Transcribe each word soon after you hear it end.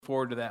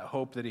forward to that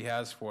hope that he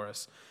has for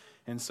us.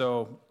 And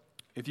so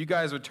if you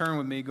guys would turn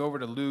with me, go over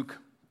to Luke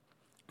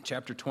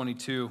chapter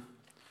 22.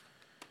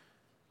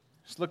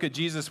 Just look at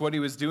Jesus, what he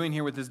was doing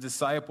here with his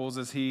disciples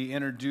as he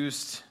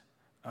introduced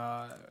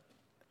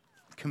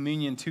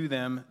communion to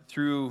them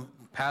through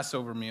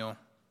Passover meal,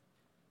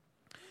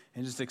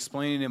 and just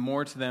explaining it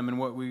more to them and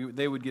what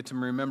they would get to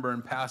remember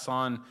and pass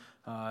on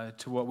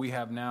to what we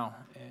have now.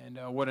 And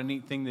what a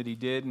neat thing that he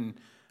did, and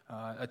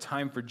a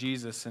time for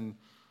Jesus. And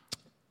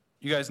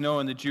you guys know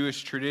in the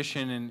Jewish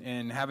tradition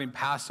and having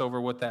Passover,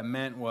 what that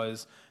meant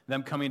was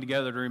them coming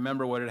together to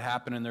remember what had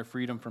happened in their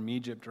freedom from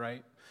Egypt,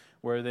 right?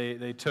 Where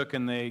they took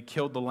and they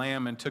killed the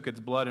lamb and took its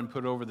blood and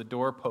put it over the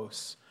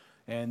doorposts.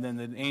 And then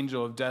the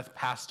angel of death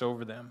passed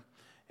over them.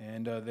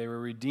 And they were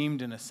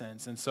redeemed in a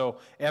sense. And so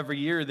every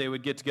year they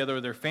would get together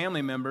with their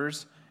family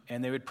members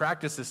and they would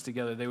practice this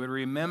together. They would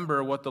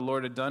remember what the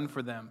Lord had done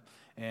for them.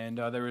 And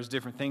there was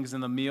different things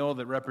in the meal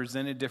that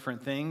represented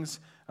different things,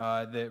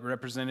 that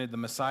represented the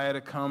Messiah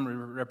to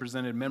come,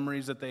 represented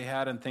memories that they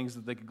had and things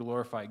that they could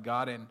glorify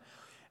God in.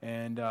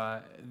 And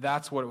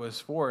that's what it was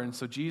for. And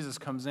so Jesus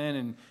comes in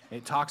and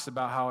it talks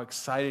about how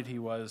excited he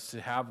was to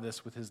have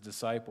this with his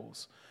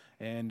disciples.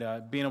 And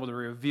being able to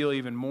reveal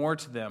even more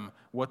to them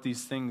what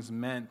these things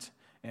meant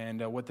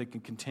and what they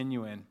can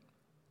continue in.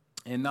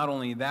 And not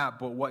only that,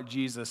 but what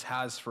Jesus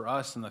has for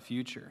us in the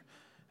future.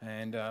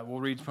 And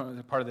we'll read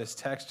part of this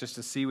text just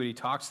to see what he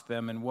talks to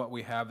them and what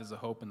we have as a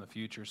hope in the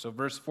future. So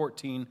verse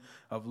 14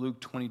 of Luke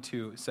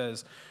 22, it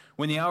says,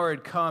 "When the hour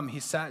had come,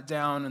 he sat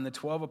down and the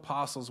 12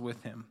 apostles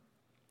with him.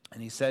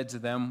 And he said to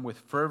them, with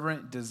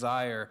fervent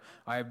desire,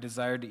 I have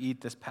desired to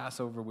eat this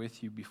Passover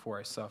with you before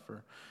I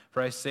suffer.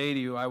 For I say to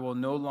you, I will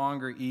no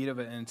longer eat of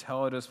it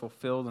until it is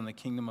fulfilled in the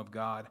kingdom of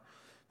God.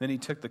 Then he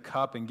took the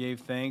cup and gave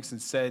thanks and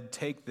said,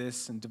 take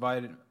this and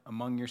divide it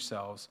among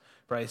yourselves.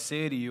 For I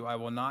say to you, I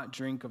will not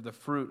drink of the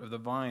fruit of the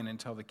vine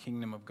until the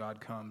kingdom of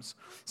God comes."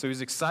 So he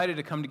was excited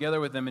to come together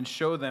with them and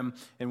show them,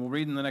 and we'll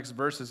read in the next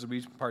verses as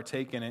we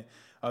partake in it,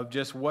 of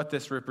just what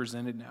this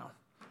represented now.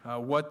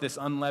 What this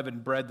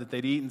unleavened bread that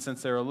they'd eaten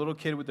since they were a little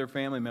kid with their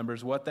family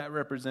members, what that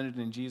represented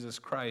in Jesus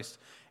Christ,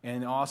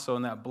 and also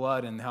in that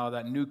blood, and how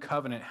that new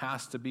covenant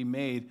has to be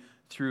made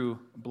through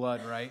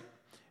blood, right?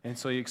 And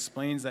so he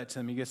explains that to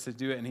them. He gets to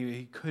do it, and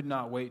he could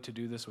not wait to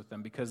do this with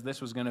them because this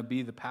was going to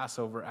be the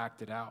Passover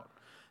acted out.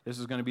 This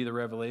was going to be the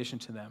revelation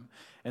to them.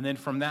 And then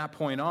from that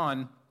point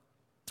on,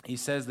 he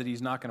says that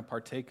he's not going to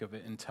partake of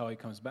it until he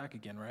comes back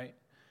again, right?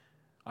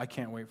 I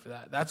can't wait for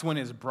that. That's when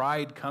his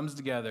bride comes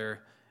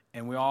together,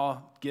 and we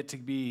all get to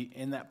be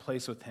in that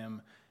place with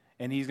him.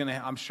 And he's going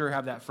to, I'm sure,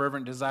 have that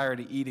fervent desire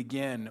to eat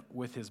again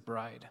with his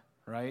bride,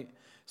 right?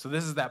 So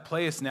this is that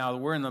place now.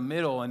 We're in the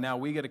middle, and now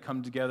we get to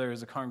come together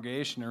as a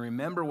congregation and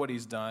remember what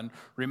he's done.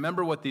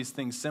 Remember what these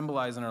things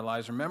symbolize in our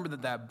lives. Remember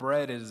that that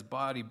bread is his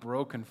body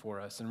broken for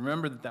us. And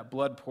remember that that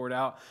blood poured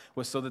out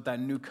was so that that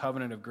new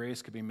covenant of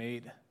grace could be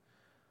made.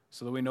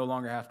 So that we no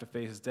longer have to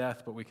face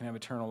death, but we can have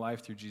eternal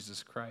life through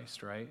Jesus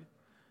Christ, right?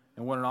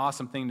 And what an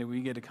awesome thing that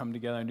we get to come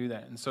together and do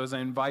that. And so as I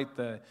invite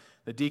the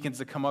deacons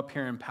to come up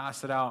here and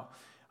pass it out,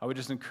 I would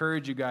just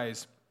encourage you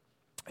guys,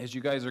 as you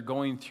guys are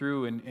going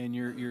through and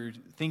you're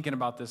thinking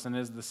about this, and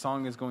as the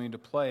song is going to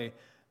play,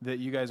 that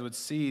you guys would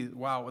see,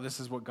 wow, this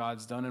is what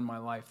God's done in my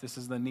life. This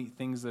is the neat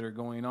things that are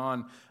going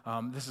on.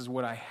 This is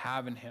what I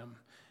have in him.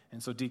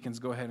 And so deacons,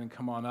 go ahead and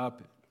come on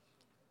up.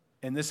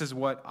 And this is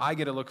what I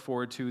get to look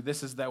forward to.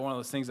 This is that one of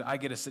those things that I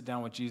get to sit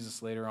down with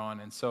Jesus later on.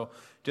 And so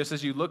just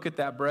as you look at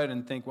that bread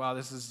and think, wow,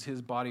 this is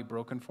his body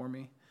broken for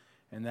me,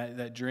 and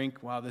that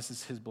drink, wow, this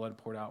is his blood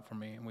poured out for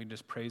me, and we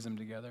just praise him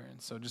together. And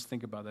so just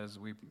think about that as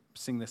we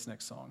sing this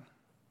next song.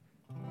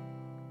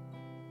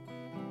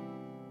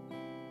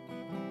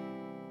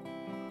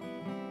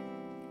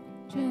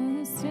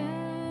 Just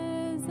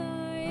as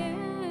I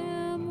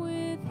am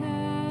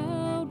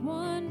without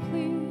one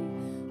plea,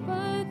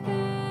 but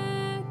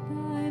that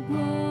thy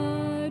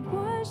blood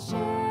was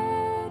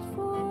shed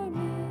for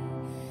me,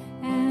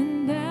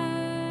 and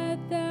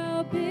that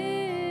thou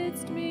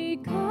bidst me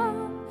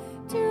come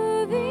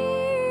to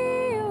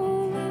thee,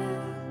 O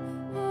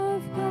Lamb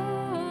of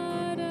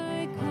God,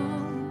 I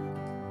come,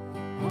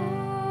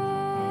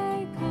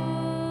 I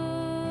come.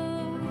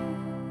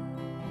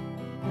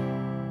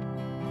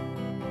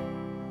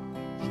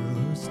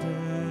 Just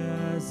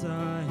as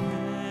I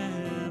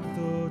am,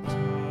 though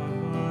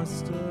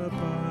tossed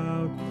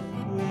about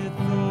with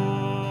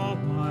all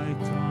my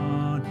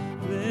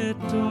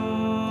conflict,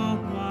 all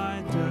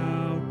my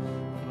doubt,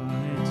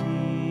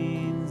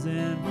 fightings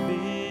and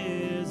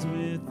fears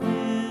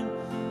within,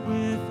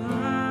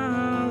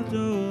 without, O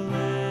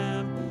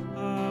Lamb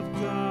of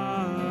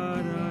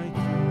God, I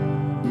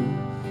come,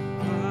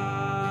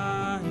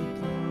 I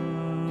come.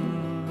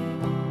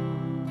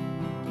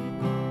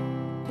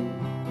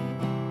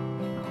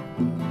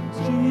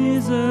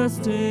 Jesus,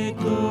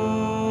 take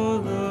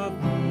all of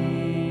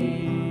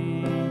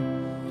me.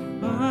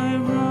 I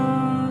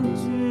run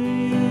to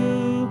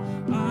you,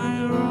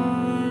 I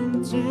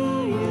run to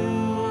you,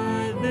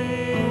 I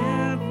lay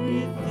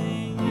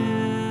everything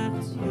at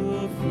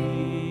your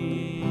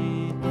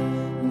feet.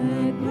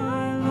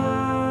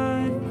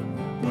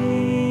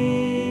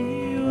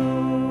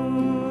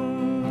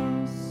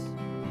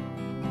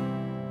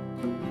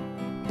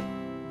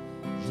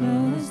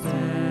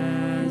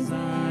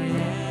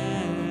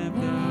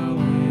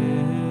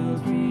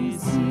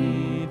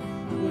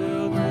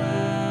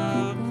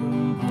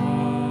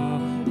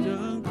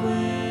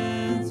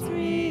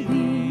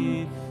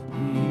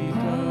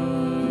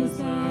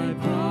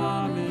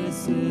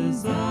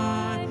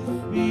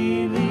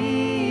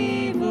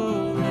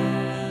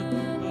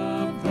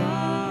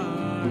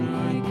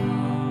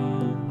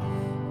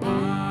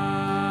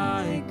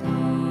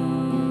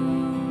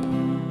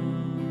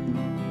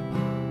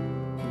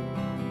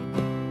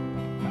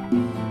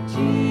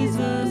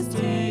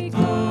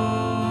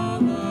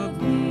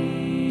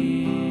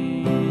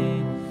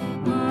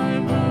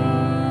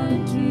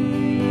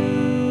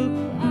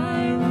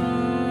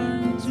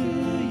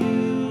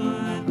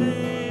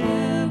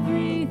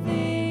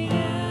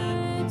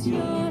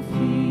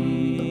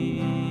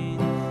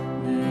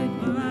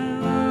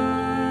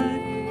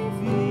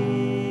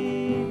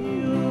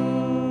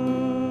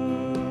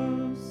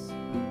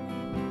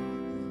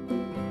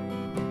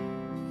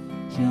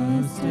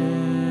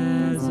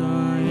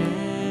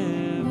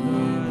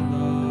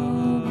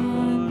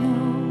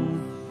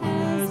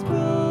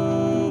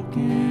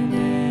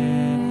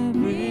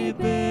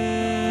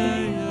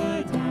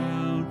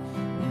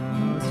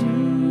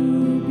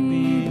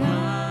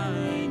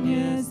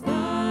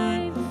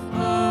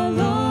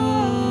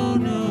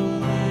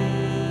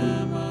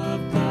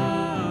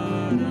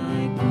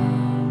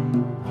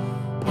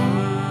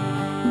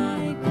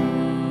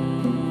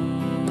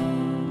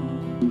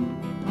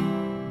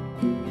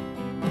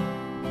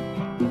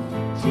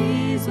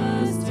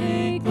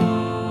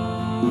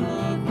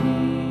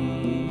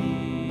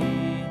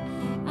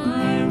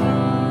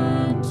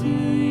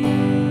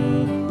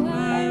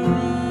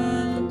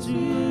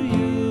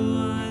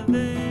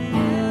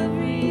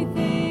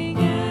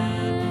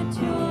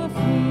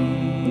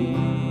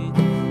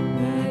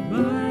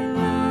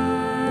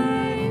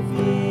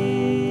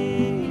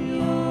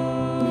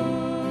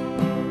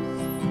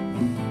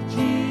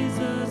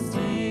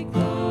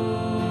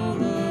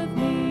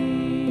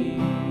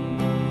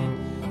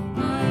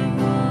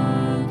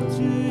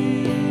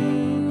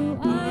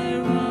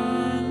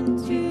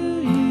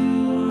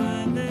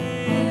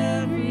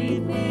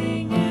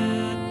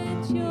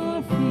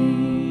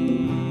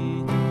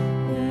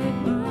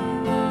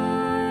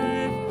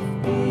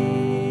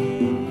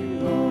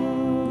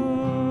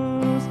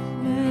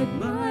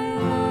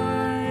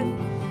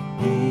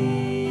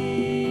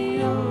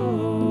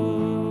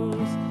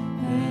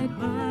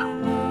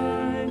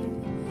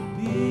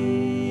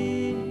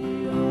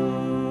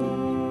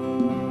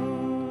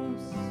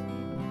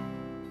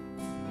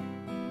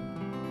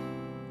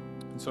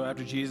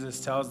 after Jesus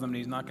tells them that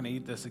he's not going to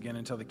eat this again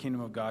until the kingdom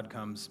of God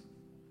comes,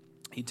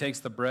 he takes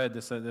the bread,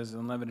 this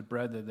unleavened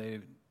bread that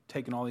they've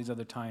taken all these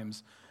other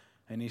times,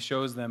 and he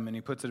shows them and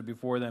he puts it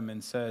before them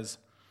and says,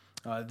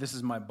 this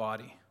is my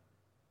body.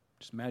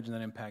 Just imagine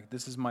that impact.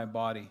 This is my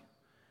body,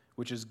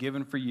 which is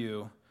given for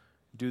you.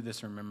 Do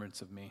this in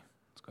remembrance of me.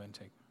 Let's go ahead and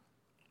take.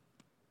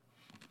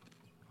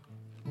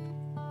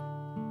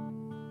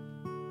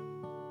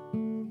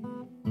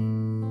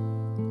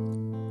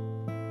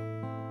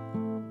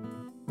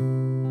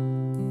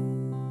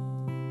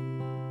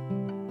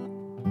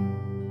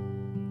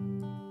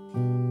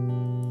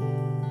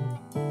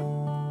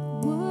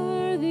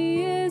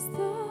 Worthy is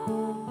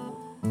the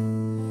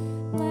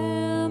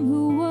Lamb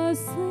who was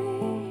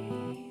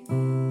slain.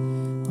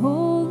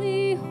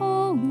 Holy,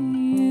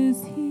 holy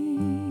is He.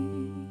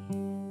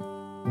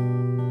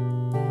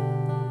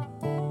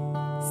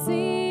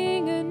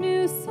 Sing a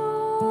new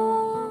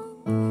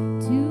song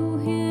to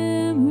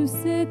Him who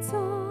sits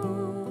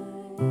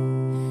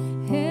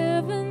on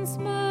heaven's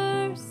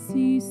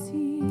mercy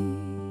seat.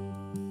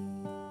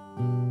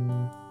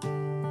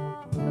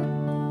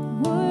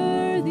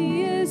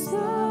 Worthy is the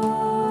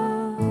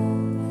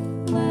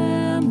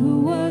Lamb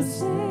who was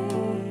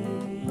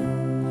slain.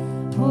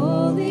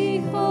 Holy,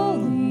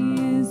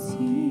 holy is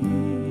He.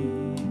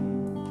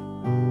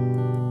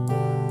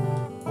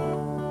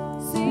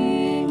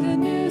 Sing a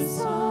new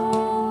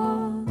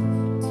song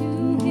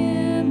to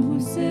Him who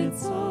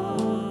sits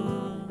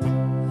on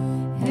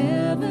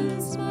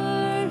heaven's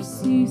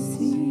mercy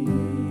seat.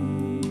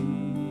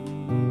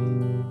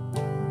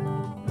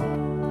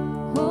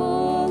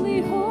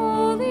 Holy,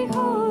 holy,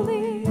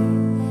 holy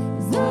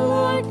is the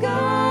Lord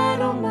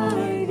God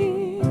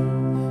Almighty,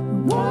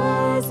 who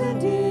was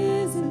and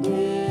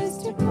is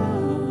to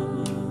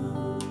come.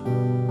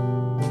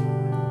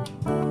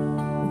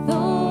 With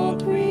all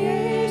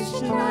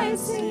creation I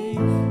sing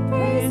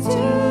praise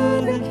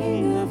to the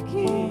King of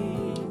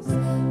Kings.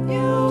 You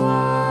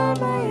are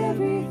my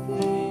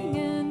everything,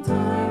 and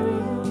I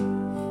will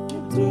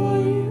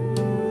adore you.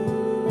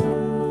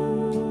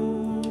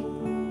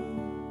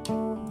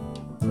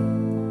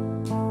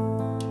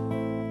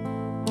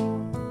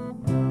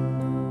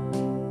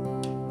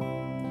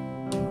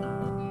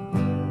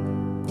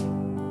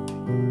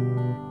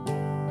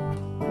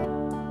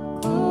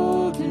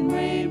 Clothed in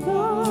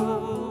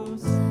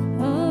rainbows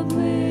of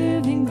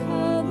living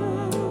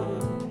color,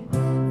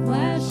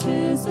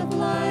 flashes of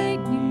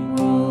lightning,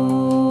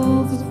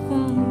 rolls of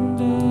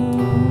thunder.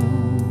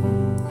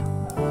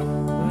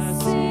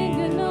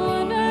 Blessing and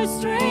honor,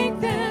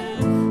 strength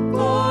and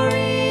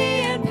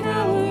glory and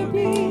power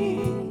be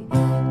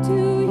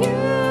to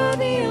you,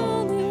 the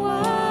only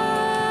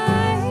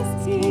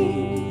wise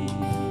King.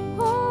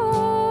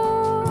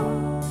 Oh,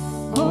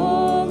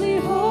 holy,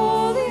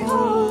 holy,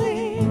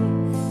 holy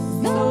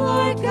is the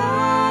Lord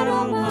God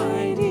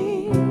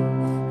Almighty,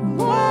 who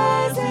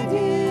was and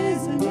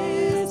is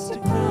to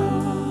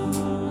come.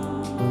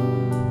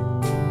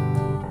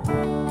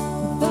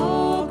 With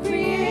all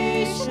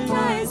creation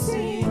I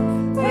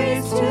sing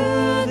praise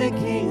to the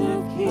King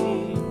of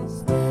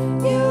Kings.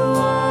 You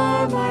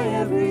are my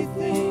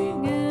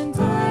everything, and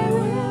I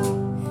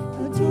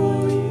will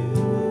adore you.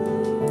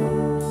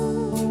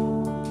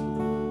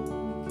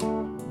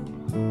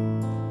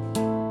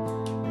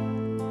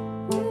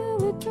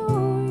 Will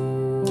adore you.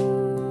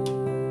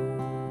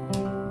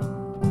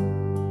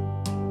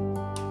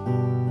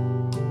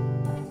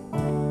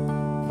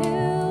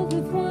 Filled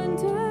with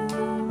wonder,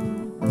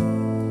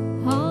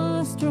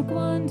 awestruck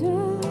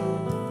wonder,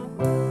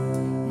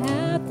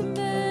 at the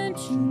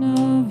mention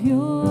of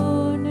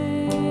your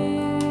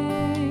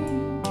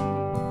name.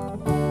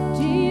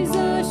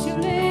 Jesus, your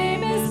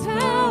name is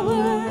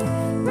power,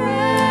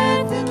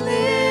 breath and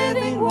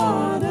living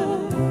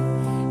water,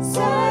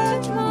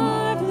 such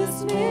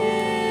marvelous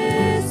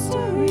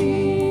mystery.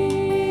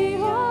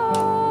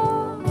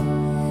 Oh,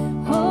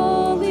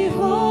 holy,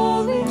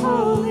 holy,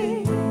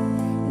 holy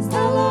is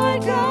the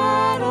Lord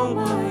God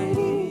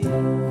Almighty,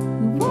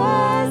 who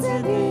was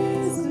and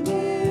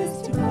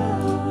is to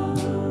come.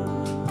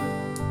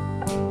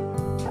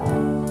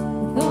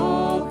 With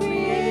all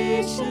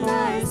creation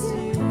I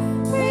sing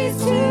praise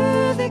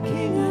to the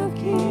King of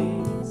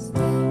Kings.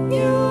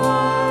 You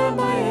are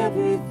my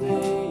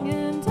everything,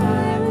 and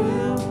I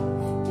will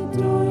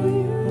adore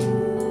you.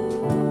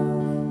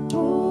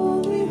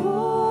 Holy,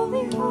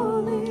 holy,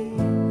 holy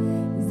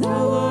is the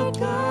Lord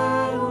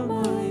God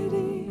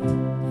Almighty,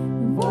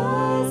 who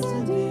was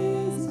and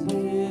is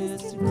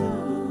to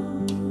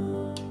come.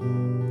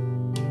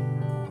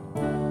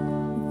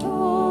 With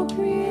all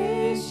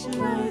creation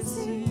I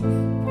sing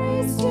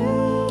praise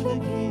to the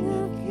King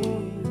of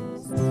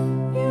Kings.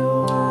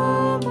 You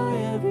are my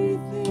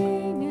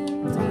everything,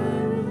 and I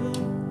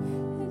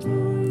will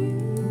adore you.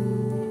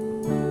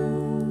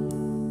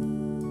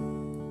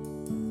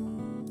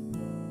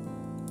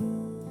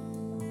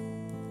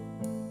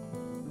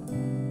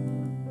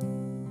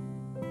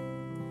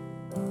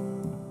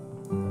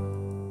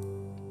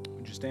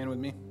 Would you stand with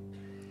me?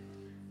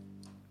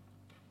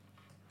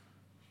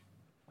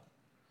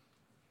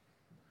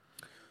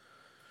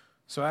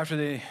 So after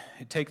they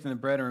had taken the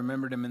bread and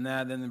remembered him in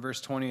that, then in verse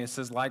 20 it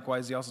says,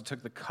 likewise he also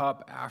took the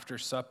cup after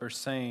supper,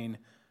 saying,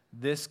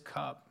 this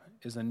cup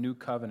is a new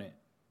covenant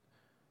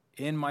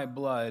in my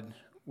blood,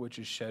 which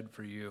is shed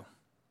for you.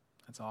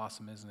 That's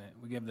awesome, isn't it?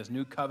 We give this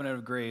new covenant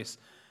of grace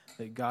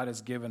that God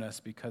has given us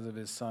because of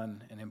his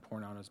Son and him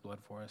pouring out his blood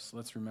for us.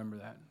 Let's remember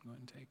that. Go ahead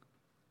and take.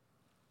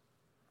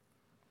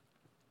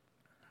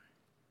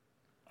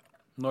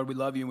 Lord, we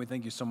love you and we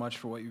thank you so much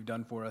for what you've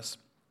done for us.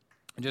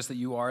 And just that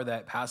you are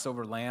that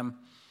Passover lamb,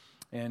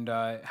 and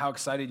how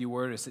excited you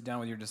were to sit down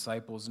with your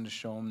disciples and to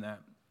show them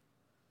that.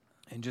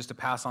 And just to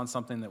pass on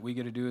something that we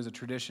get to do as a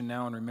tradition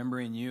now and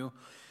remembering you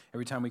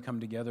every time we come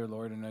together,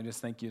 Lord. And I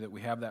just thank you that we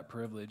have that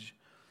privilege.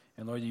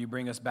 And Lord, you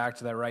bring us back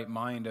to that right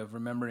mind of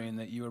remembering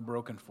that you are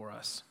broken for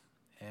us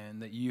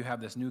and that you have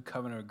this new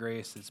covenant of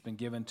grace that's been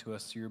given to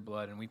us through your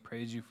blood. And we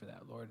praise you for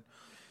that, Lord.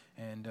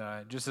 And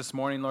just this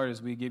morning, Lord,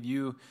 as we give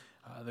you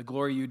the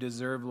glory you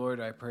deserve,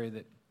 Lord, I pray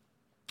that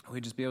we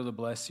just be able to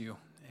bless you.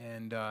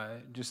 And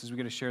just as we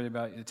get to share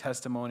about the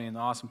testimony and the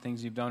awesome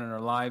things you've done in our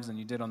lives and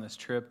you did on this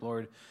trip,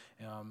 Lord,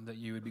 that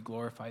you would be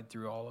glorified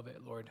through all of it,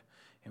 Lord.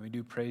 And we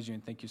do praise you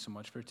and thank you so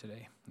much for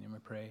today. In your name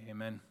I pray,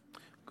 amen.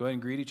 Go ahead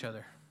and greet each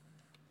other.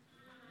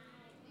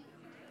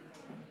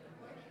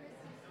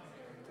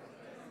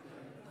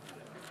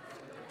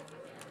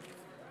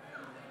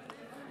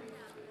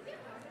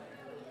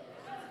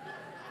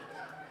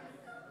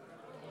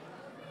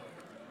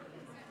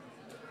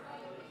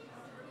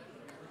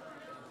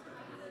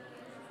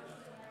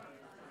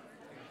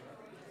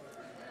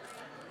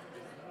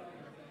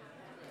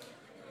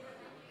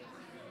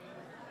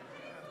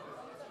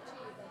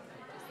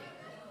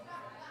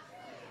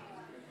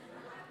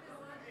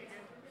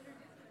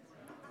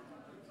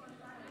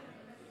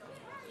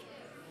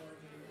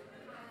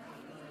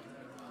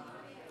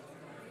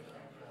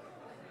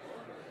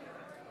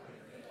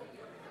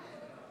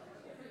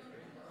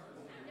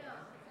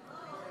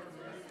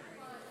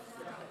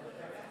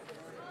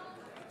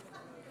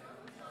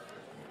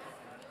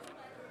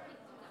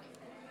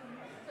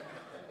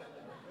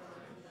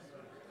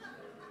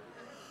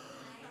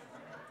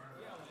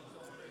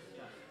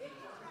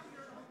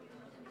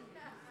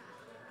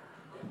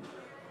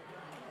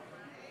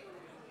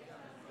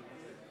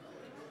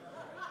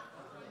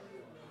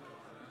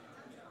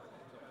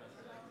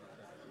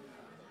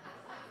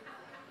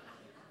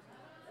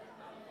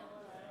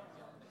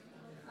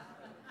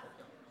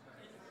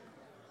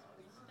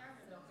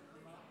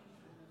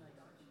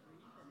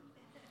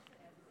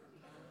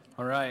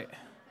 All right.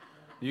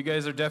 You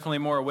guys are definitely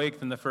more awake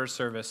than the first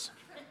service.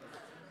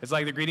 It's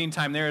like the greeting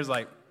time there is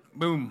like,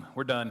 boom,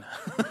 we're done.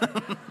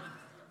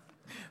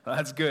 Well,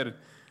 that's good.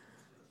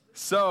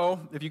 So,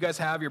 if you guys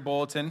have your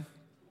bulletin,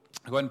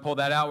 go ahead and pull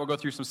that out. We'll go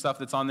through some stuff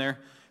that's on there.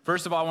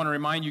 First of all, I want to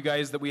remind you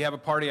guys that we have a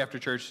party after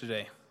church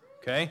today.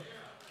 Okay?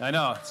 I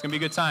know, it's going to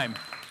be a good time.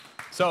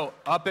 So,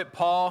 up at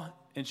Paul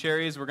and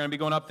Sherry's, we're going to be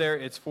going up there.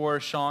 It's for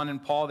Sean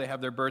and Paul. They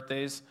have their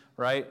birthdays,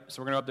 right?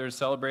 So, we're going to go up there to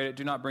celebrate it.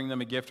 Do not bring them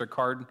a gift or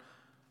card.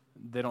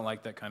 They don't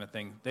like that kind of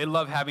thing. They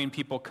love having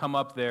people come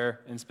up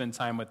there and spend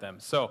time with them.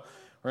 So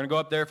we're going to go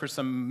up there for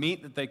some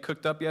meat that they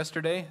cooked up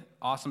yesterday.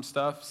 Awesome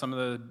stuff. Some of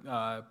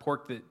the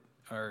pork that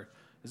are,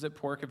 is it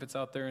pork if it's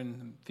out there in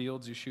the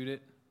fields, you shoot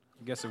it?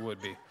 I guess it would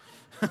be.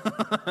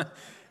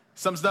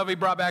 Some stuff he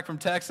brought back from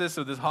Texas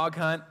with his hog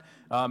hunt.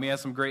 He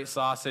has some great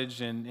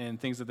sausage and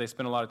things that they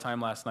spent a lot of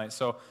time last night.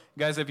 So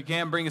guys, if you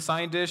can, bring a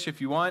side dish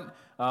if you want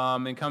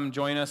and come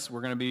join us.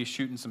 We're going to be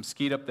shooting some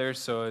skeet up there,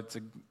 so it's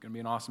going to be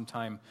an awesome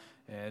time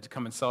to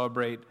come and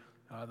celebrate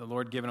the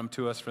Lord giving them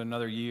to us for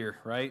another year,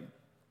 right?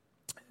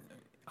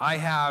 I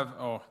have,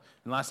 and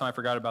last time I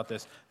forgot about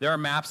this. There are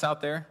maps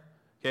out there,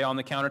 okay, on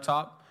the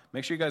countertop.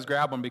 Make sure you guys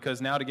grab one because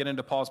now to get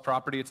into Paul's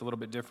property, it's a little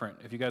bit different.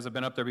 If you guys have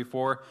been up there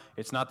before,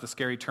 it's not the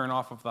scary turn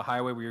off of the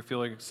highway where you feel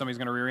like somebody's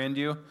going to rear end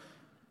you.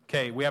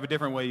 Okay, we have a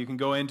different way. You can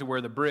go into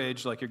where the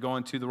bridge, like you're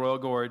going to the Royal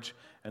Gorge,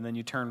 and then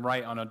you turn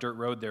right on a dirt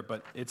road there.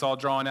 But it's all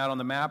drawn out on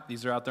the map.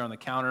 These are out there on the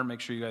counter. Make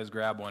sure you guys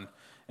grab one.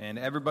 And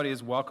everybody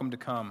is welcome to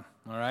come,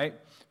 all right?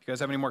 If you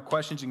guys have any more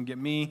questions, you can get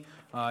me.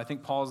 I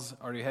think Paul's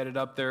already headed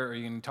up there, or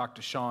you can talk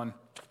to Sean,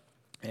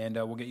 and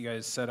we'll get you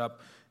guys set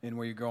up in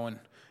where you're going.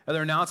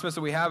 Other announcements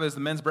that we have is the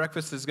men's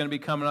breakfast is going to be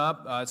coming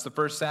up. It's the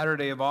first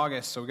Saturday of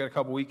August, so we've got a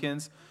couple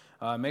weekends.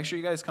 Make sure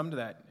you guys come to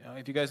that.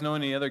 If you guys know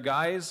any other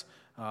guys,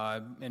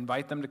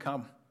 invite them to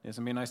come. It's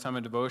going to be a nice time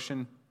of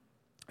devotion,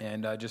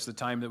 and just the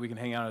time that we can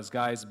hang out as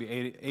guys. It'll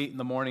be 8 in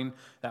the morning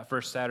that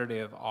first Saturday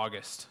of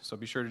August. So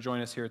be sure to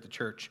join us here at the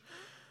church.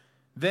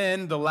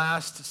 Then the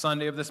last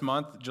Sunday of this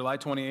month, July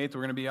 28th, we're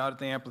going to be out at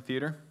the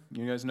amphitheater.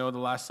 You guys know the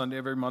last Sunday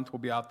of every month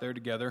we'll be out there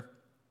together.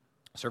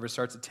 Service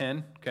starts at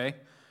 10, okay?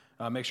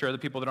 Make sure the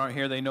people that aren't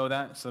here, they know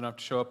that, so they don't have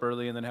to show up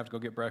early and then have to go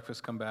get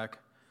breakfast, come back,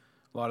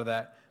 a lot of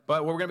that.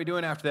 But what we're going to be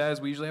doing after that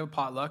is we usually have a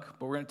potluck,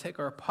 but we're going to take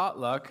our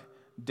potluck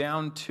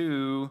down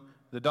to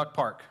the duck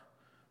park.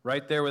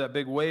 Right there where that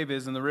big wave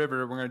is in the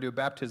river, we're going to do a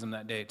baptism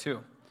that day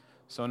too.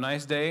 So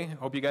nice day.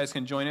 Hope you guys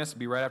can join us. It'll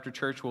be right after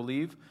church. We'll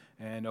leave,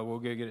 and we'll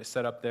get it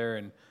set up there.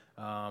 And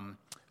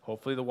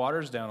hopefully the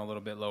water's down a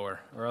little bit lower,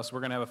 or else we're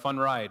going to have a fun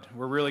ride.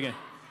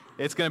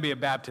 It's going to be a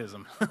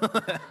baptism,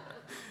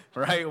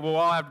 right? We'll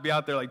all have to be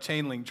out there like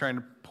chain link trying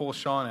to pull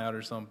Sean out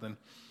or something.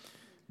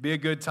 Be a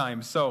good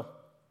time. So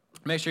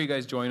make sure you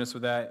guys join us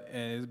with that,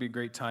 and it'll be a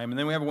great time. And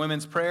then we have a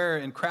women's prayer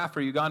and craft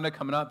for Uganda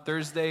coming up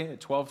Thursday at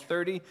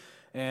 12:30,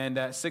 and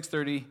at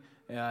 6:30,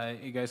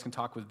 you guys can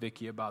talk with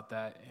Vicky about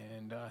that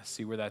and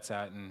see where that's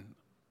at. And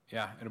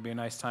yeah, it'll be a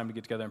nice time to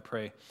get together and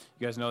pray.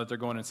 You guys know that they're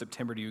going in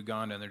September to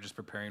Uganda, and they're just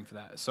preparing for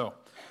that. So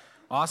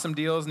awesome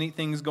deals, neat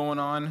things going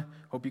on.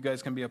 Hope you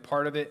guys can be a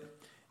part of it.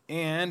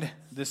 And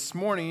this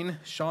morning,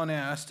 Sean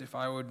asked if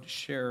I would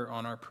share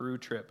on our Peru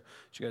trip.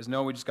 As you guys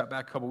know, we just got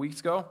back a couple weeks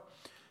ago.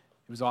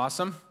 It was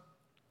awesome.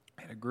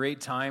 I had a great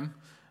time.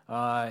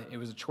 It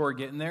was a chore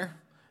getting there,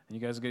 and you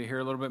guys are going to hear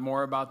a little bit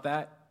more about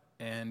that.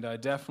 And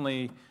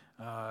definitely,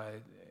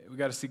 we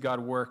got to see God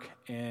work.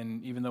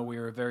 And even though we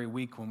were very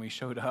weak when we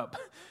showed up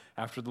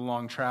after the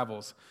long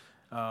travels,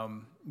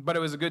 but it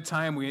was a good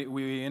time.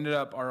 We ended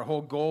up, our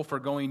whole goal for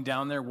going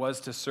down there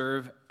was to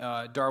serve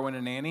Darwin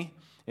and Annie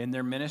in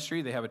their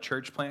ministry. They have a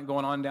church plant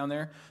going on down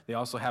there. They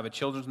also have a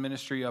children's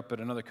ministry up at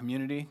another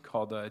community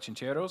called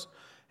Chincheros.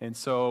 And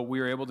so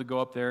we were able to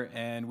go up there,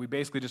 and we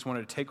basically just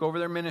wanted to take over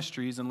their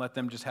ministries and let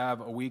them just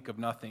have a week of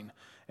nothing.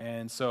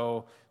 And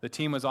so the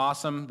team was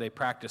awesome. They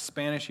practiced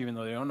Spanish, even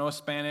though they don't know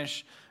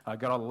Spanish.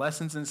 Got all the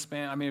lessons in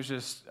Spanish. I mean, it was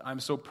just,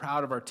 I'm so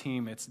proud of our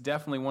team. It's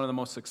definitely one of the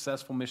most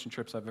successful mission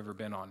trips I've ever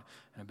been on.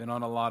 And I've been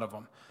on a lot of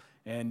them.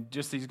 And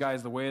just these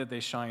guys, the way that they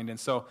shined. And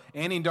so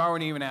Annie and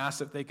Darwin even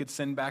asked if they could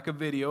send back a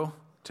video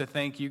to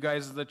thank you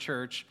guys as the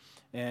church.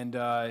 And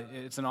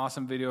it's an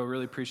awesome video.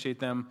 Really appreciate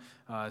them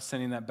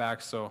sending that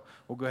back. So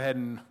we'll go ahead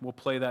and we'll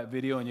play that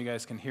video, and you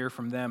guys can hear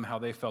from them how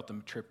they felt the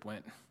trip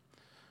went.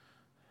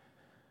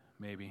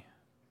 Maybe.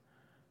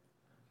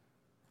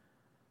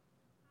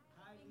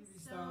 Hi,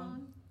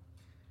 Livingstone.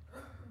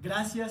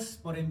 Gracias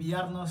por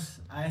enviarnos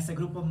a este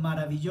grupo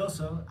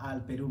maravilloso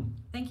al Perú.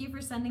 Thank you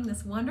for sending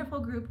this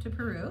wonderful group to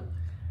Peru.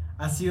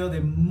 Ha sido de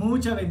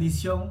mucha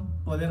bendición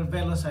poder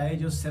verlos a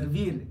ellos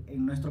servir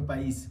en nuestro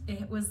país.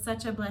 It was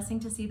such a blessing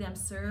to see them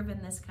serve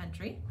in this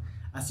country.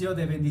 Ha sido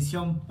de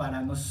bendición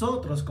para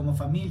nosotros como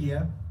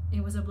familia.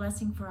 It was a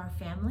blessing for our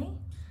family.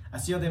 Ha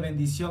sido de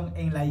bendición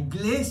en la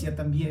iglesia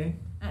también.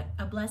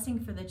 A blessing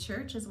for the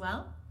church as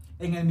well.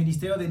 En el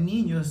ministerio de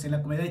niños en la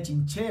comunidad de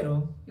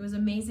Chinchero. It was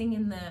amazing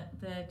in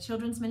the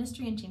children's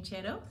ministry in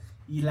Chinchero.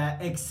 Y la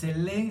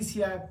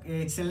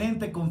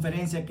excelente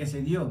conferencia que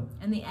se dio.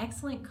 And the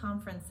excellent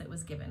conference that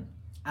was given.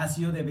 Ha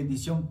sido de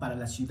bendición para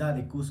la ciudad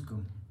de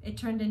Cusco. It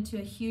turned into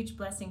a huge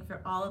blessing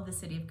for all of the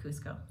city of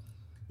Cusco.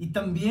 Y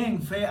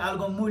también fue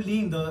algo muy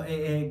lindo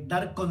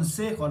dar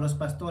consejo a los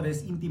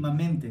pastores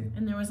íntimamente.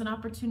 And there was an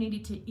opportunity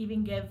to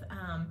even give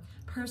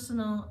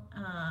personal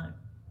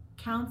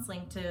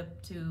counseling to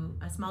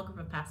a small group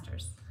of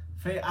pastors.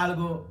 Fue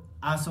algo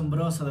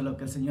asombroso de lo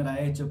que el Señor ha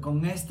hecho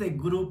con este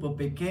grupo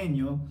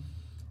pequeño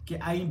que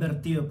ha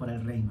invertido para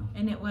el reino.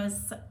 And it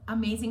was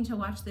amazing to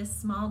watch this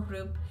small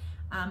group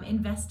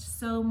invest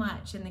so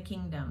much in the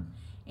kingdom.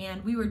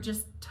 And we were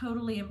just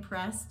totally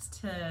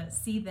impressed to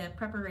see the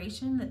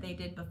preparation that they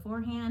did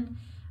beforehand,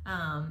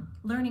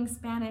 learning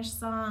Spanish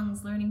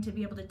songs, learning to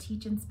be able to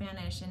teach in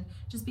Spanish, and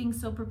just being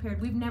so prepared.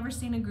 We've never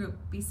seen a group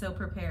be so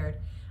prepared.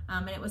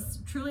 And it was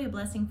truly a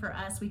blessing for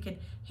us. We could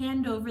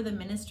hand over the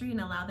ministry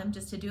and allow them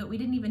just to do it. We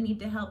didn't even need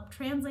to help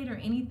translate or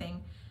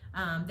anything.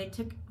 They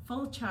took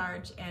full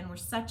charge and were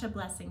such a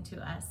blessing to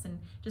us, and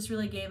just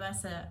really gave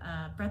us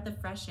a breath of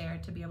fresh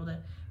air to be able to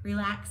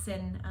relax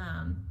and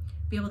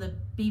be able to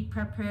be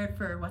prepared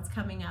for what's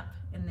coming up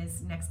in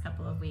these next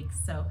couple of weeks.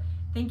 So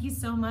thank you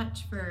so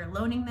much for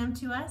loaning them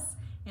to us,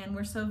 and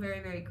we're so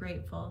very, very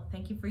grateful.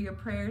 Thank you for your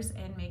prayers,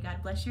 and may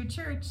God bless your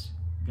church.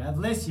 God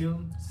bless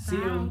you. See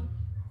Bye. you.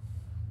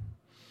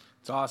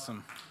 It's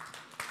awesome.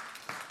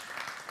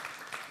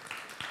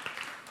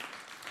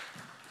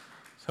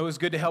 So it was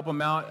good to help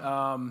them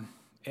out.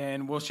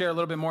 And we'll share a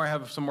little bit more. I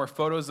have some more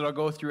photos that I'll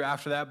go through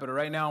after that. But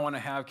right now I want to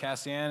have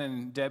Cassian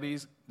and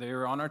Debbie's. They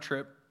were on our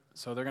trip.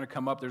 So they're going to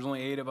come up. There's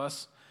only 8 of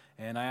us.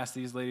 And I asked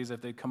these ladies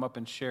if they'd come up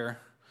and share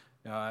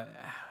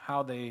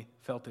how they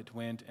felt it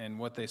went and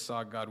what they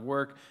saw God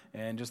work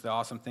and just the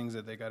awesome things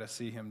that they got to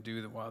see him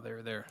do while they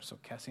were there. So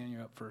Cassian,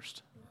 you're up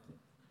first.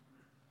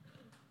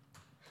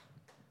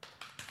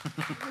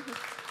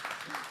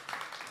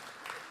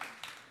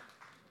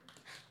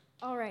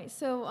 All right,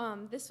 so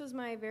this was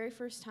my very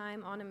first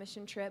time on a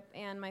mission trip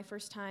and my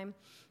first time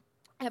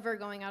ever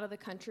going out of the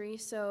country.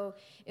 So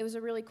it was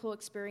a really cool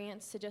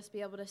experience to just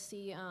be able to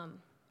see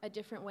a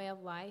different way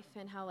of life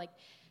and how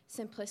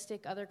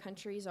simplistic other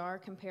countries are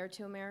compared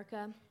to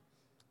America.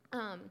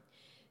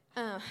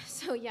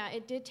 So yeah,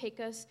 it did take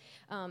us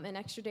an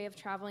extra day of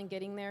traveling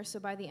getting there. So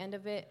by the end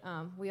of it,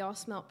 we all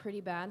smelled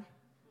pretty bad.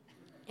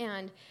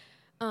 And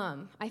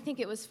I think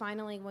it was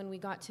finally when we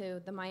got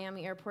to the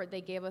Miami airport, they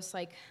gave us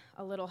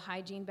a little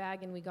hygiene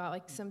bag and we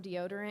got some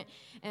deodorant.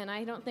 And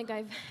I don't think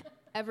I've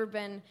ever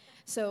been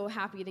so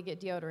happy to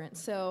get deodorant.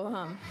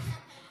 So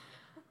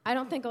I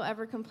don't think I'll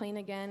ever complain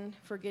again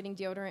for getting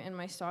deodorant in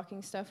my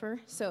stocking stuffer.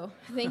 So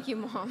thank you,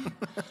 Mom.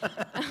 There's a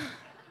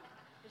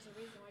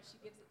reason why she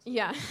gives it to you.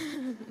 Yeah,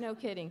 no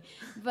kidding.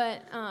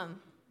 But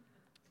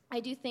I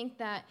do think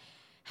that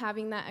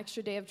having that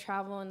extra day of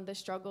travel and the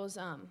struggles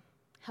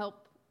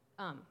help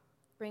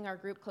bring our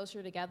group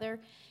closer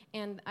together.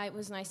 And it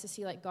was nice to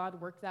see like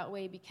God work that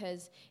way,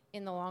 because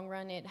in the long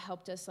run it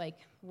helped us like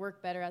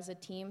work better as a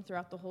team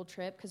throughout the whole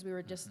trip, because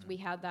we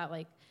had that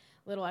like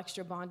little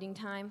extra bonding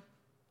time.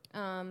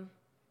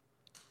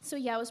 So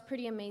yeah, it was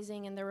pretty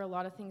amazing, and there were a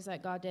lot of things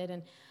that God did,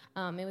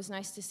 and it was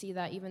nice to see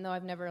that even though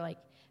I've never like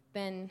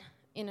been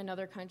in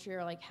another country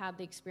or like had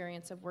the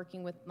experience of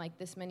working with like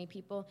this many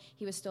people,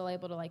 he was still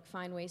able to like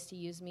find ways to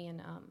use me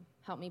and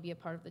help me be a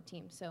part of the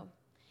team. So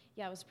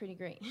yeah, it was pretty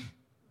great.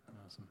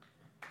 Awesome.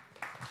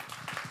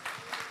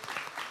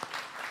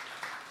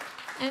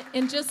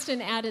 And just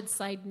an added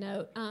side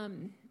note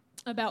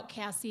about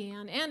Cassie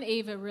Ann and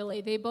Ava,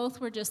 really. They both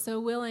were just so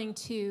willing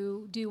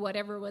to do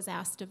whatever was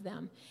asked of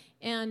them.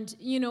 And,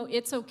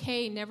 it's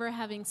okay never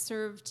having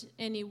served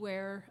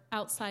anywhere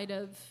outside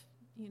of,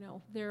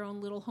 their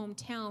own little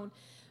hometown,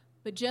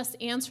 but just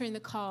answering the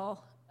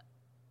call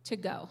to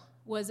go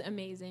was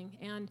amazing.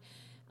 And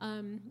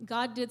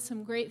God did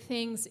some great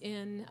things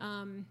in,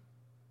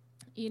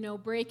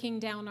 breaking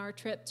down our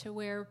trip to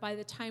where by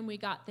the time we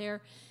got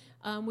there,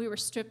 we were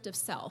stripped of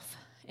self,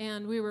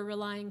 and we were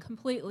relying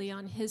completely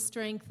on his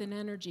strength and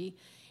energy.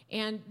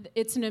 And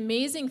it's an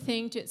amazing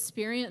thing to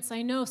experience.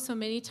 I know so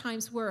many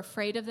times we're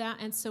afraid of that,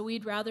 and so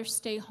we'd rather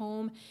stay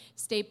home,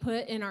 stay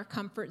put in our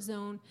comfort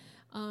zone.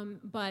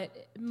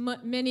 But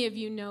many of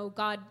you know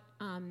God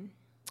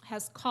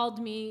has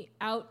called me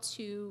out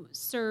to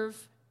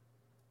serve.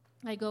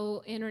 I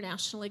go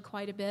internationally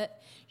quite a bit,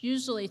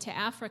 usually to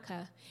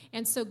Africa.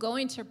 And so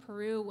going to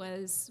Peru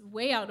was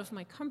way out of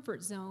my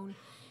comfort zone.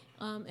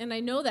 And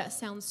I know that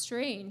sounds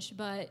strange,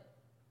 but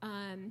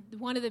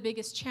one of the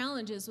biggest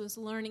challenges was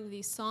learning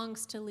these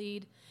songs to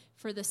lead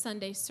for the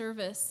Sunday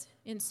service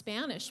in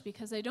Spanish,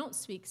 because I don't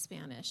speak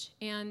Spanish.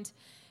 And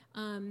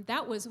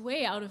that was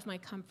way out of my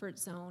comfort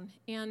zone.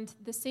 And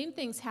the same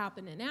things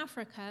happen in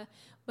Africa,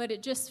 but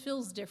it just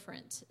feels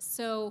different.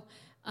 So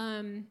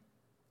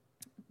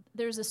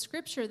there's a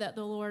scripture that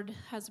the Lord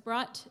has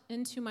brought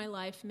into my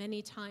life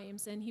many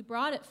times, and he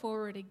brought it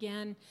forward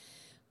again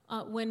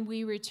when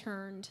we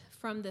returned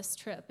from this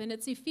trip. And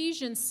it's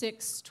Ephesians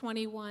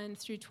 6:21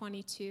 through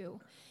 22.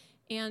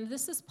 And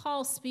this is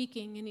Paul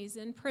speaking, and he's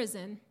in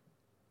prison.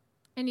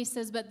 And he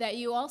says, "But that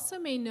you also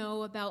may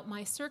know about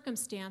my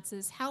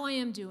circumstances, how I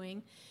am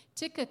doing,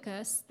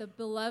 Tychicus, the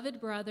beloved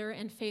brother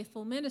and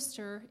faithful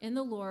minister in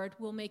the Lord,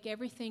 will make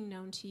everything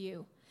known to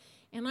you.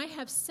 And I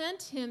have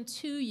sent him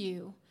to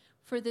you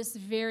for this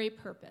very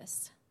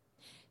purpose,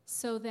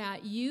 so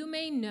that you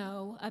may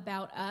know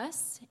about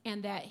us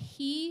and that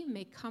he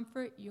may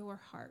comfort your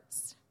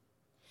hearts."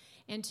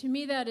 And to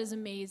me that is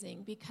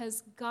amazing,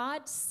 because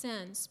God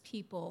sends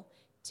people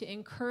to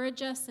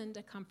encourage us and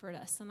to comfort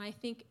us. And I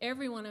think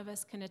every one of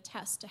us can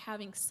attest to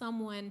having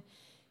someone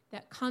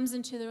that comes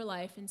into their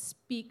life and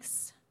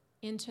speaks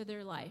into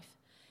their life.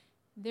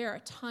 There are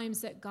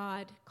times that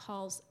God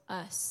calls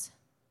us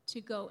to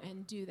go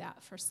and do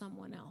that for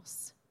someone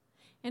else.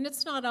 And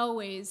it's not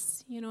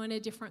always, in a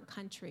different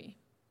country.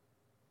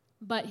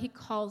 But he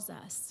calls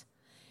us.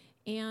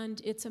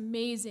 And it's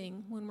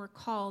amazing when we're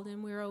called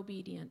and we're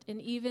obedient.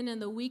 And even in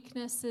the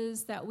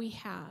weaknesses that we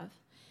have,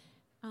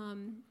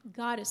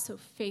 God is so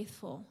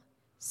faithful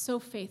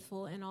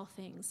in all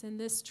things. And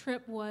this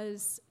trip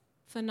was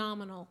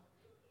phenomenal.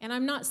 And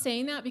I'm not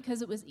saying that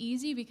because it was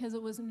easy, because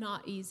it was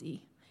not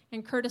easy.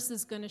 And Curtis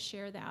is going to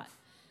share that.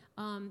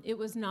 It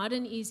was not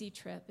an easy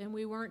trip, and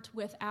we weren't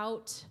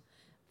without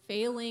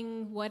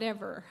failing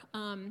whatever.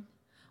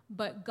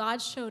 But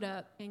God showed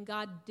up, and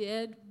God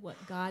did what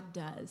God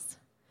does.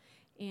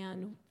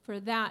 And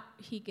for that,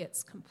 he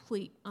gets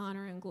complete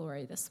honor and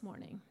glory this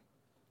morning.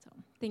 So,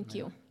 thank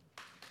you.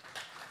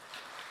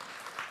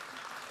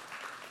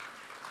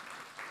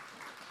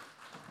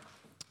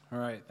 All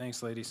right,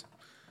 thanks, ladies.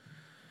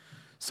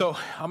 So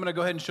I'm going to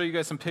go ahead and show you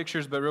guys some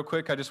pictures, but real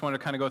quick, I just want to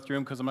kind of go through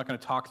them because I'm not going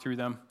to talk through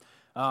them.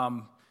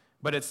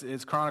 But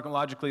it's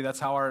chronologically, that's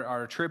how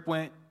our trip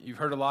went. You've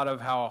heard a lot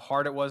of how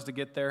hard it was to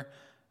get there.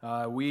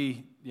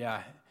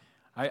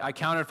 I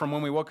counted from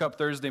when we woke up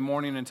Thursday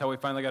morning until we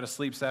finally got to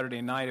sleep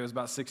Saturday night. It was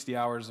about 60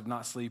 hours of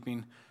not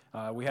sleeping.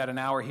 We had an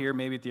hour here,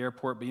 maybe at the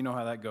airport, but you know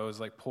how that goes.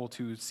 Like pull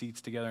two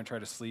seats together and try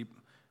to sleep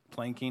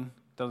planking.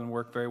 Doesn't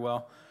work very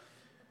well.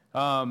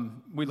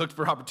 We looked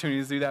for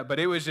opportunities to do that, but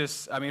it was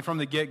just, from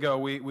the get-go,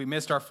 we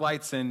missed our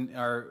flights, and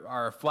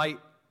our flight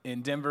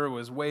in Denver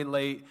was way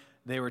late.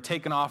 They were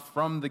taken off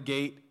from the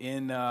gate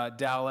in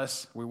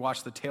Dallas. We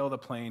watched the tail of the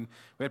plane.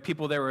 We had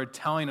people that were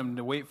telling them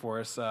to wait for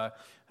us.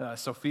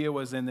 Sophia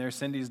was in there,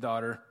 Cindy's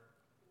daughter.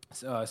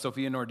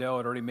 Sophia Nordell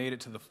had already made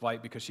it to the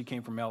flight because she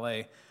came from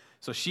L.A.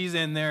 So she's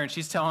in there, and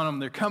she's telling them,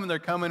 they're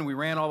coming. We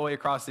ran all the way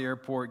across the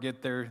airport,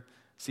 get there,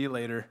 see you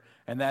later.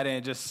 And that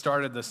just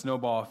started the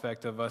snowball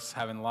effect of us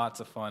having lots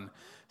of fun.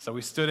 So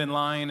we stood in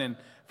line and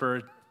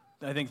for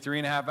I think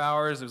 3.5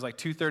 hours. It was like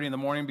 2:30 in the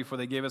morning before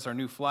they gave us our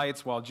new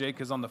flights. While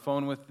Jake is on the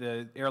phone with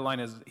the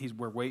airline,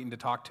 we're waiting to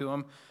talk to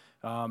him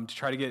to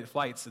try to get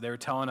flights. So they were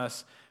telling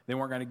us they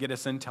weren't going to get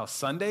us in until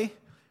Sunday,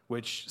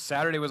 which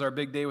Saturday was our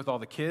big day with all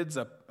the kids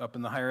up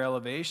in the higher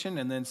elevation,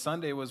 and then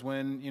Sunday was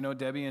when,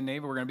 Debbie and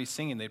Nava were going to be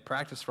singing. They'd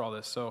practiced for all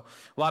this. So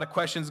a lot of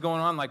questions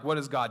going on, like, what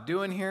is God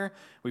doing here?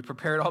 We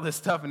prepared all this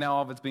stuff, and now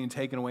all of it's being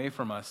taken away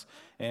from us.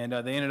 And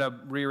they ended up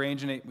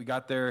rearranging it. We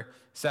got there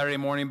Saturday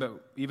morning,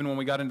 but even when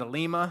we got into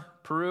Lima,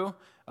 Peru,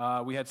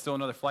 we had still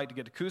another flight to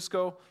get to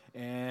Cusco,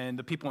 and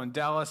the people in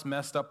Dallas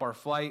messed up our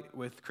flight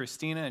with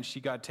Christina, and she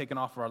got taken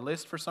off of our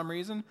list for some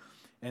reason.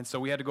 And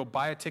so we had to go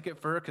buy a ticket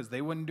for her because they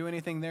wouldn't do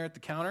anything there at the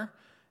counter.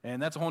 And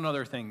that's a whole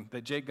other thing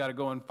that Jake got to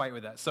go and fight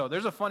with that. So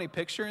there's a funny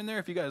picture in there.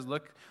 If you guys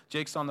look,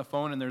 Jake's on the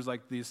phone, and there's like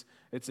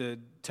it's a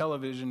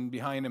television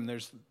behind him.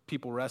 There's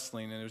people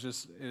wrestling, and it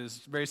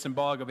was very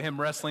symbolic of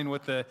him wrestling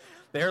with the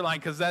airline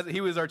because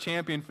he was our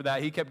champion for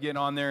that. He kept getting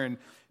on there and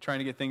trying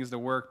to get things to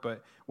work.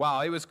 But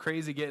wow, it was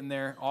crazy getting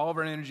there. All of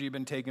our energy had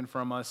been taken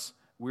from us.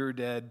 We were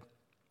dead.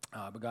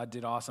 But God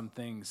did awesome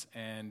things.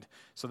 And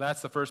so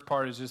that's the first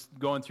part, is just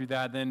going through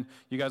that. Then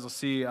you guys will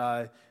see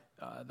up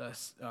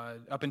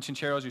in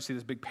Chincheros, you see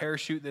this big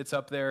parachute that's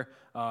up there.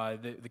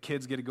 The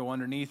kids get to go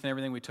underneath and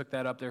everything. We took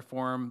that up there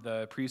for them.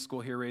 The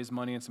preschool here raised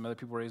money, and some other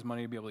people raised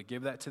money to be able to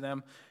give that to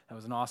them. That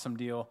was an awesome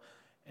deal.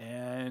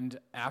 And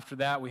after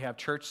that, we have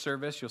church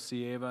service. You'll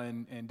see Ava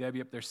and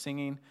Debbie up there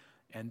singing.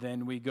 And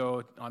then we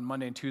go on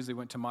Monday and Tuesday,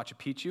 went to Machu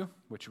Picchu,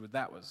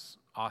 that was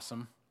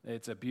awesome.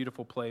 It's a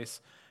beautiful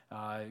place.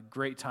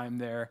 Great time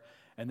there.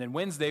 And then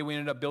Wednesday, we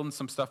ended up building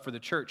some stuff for the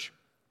church.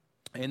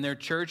 In their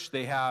church,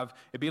 it'd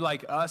be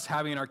like us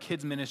having our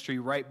kids' ministry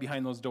right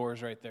behind those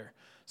doors right there.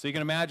 So you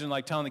can imagine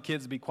like telling the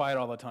kids to be quiet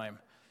all the time.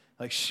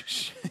 Like, shh,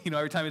 shh,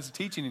 every time it's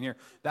teaching in here.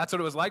 That's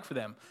what it was like for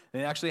them.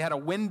 They actually had a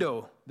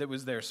window that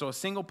was there. So a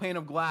single pane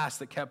of glass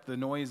that kept the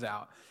noise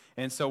out.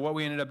 And so what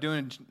we ended up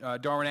doing,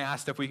 Darwin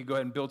asked if we could go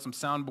ahead and build some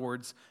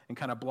soundboards and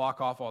kind of block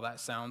off all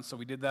that sound. So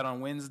we did that on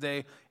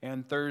Wednesday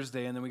and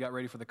Thursday, and then we got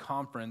ready for the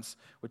conference,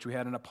 which we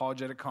had an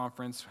apologetic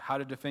conference, how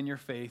to defend your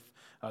faith.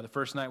 The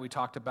first night we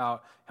talked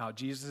about how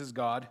Jesus is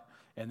God,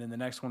 and then the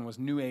next one was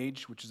New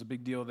Age, which is a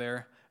big deal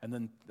there. And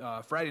then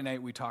Friday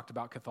night we talked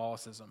about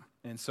Catholicism.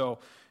 And so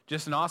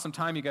just an awesome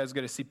time. You guys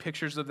get to see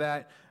pictures of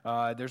that.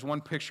 There's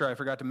one picture I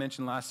forgot to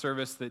mention last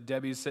service that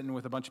Debbie's sitting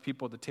with a bunch of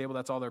people at the table.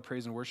 That's all their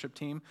praise and worship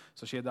team.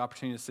 So she had the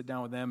opportunity to sit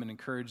down with them and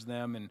encourage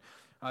them. And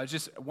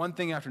just one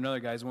thing after another,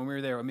 guys. When we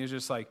were there, it was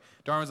just like,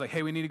 Darwin was like,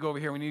 hey, we need to go over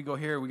here. We need to go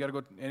here. We got to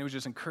go. And it was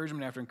just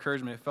encouragement after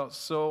encouragement. It felt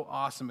so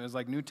awesome. It was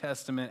like New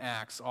Testament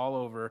acts all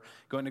over,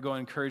 going to go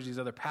and encourage these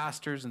other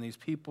pastors and these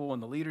people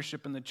and the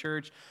leadership in the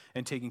church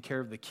and taking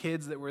care of the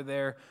kids that were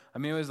there.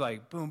 It was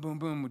like boom, boom,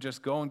 boom,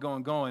 just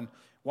going.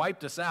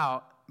 Wiped us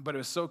out, but it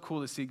was so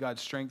cool to see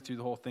God's strength through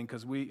the whole thing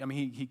because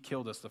he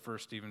killed us the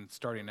first even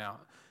starting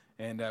out.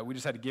 And we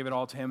just had to give it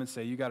all to him and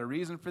say, you got a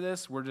reason for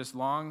this? We're just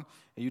long,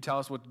 and you tell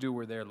us what to do.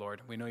 We're there, Lord.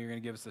 We know you're going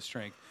to give us the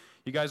strength.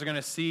 You guys are going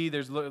to see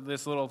there's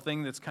this little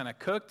thing that's kind of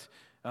cooked.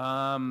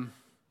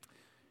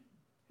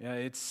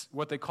 It's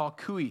what they call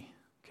cuy,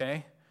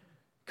 okay?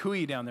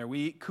 Cuy down there. We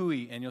eat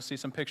cuy, and you'll see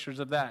some pictures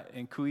of that.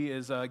 And cuy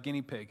is a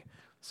guinea pig.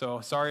 So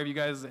sorry if you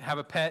guys have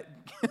a pet.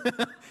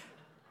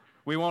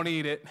 We won't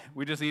eat it.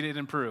 We just eat it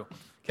in Peru.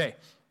 Okay.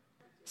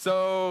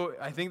 So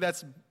I think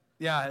that's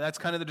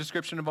kind of the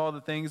description of all the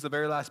things. The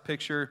very last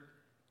picture,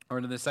 or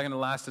the second to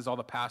last, is all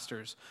the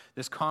pastors.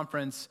 This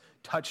conference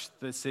touched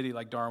the city,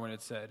 like Darwin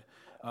had said.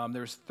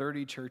 There was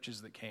 30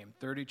 churches that came,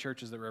 30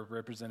 churches that were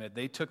represented.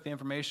 They took the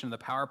information and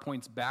the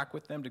PowerPoints back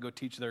with them to go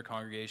teach their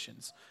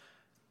congregations.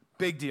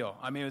 Big deal.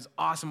 It was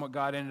awesome what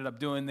God ended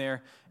up doing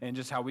there and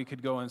just how we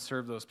could go and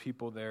serve those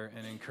people there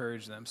and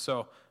encourage them.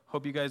 So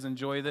hope you guys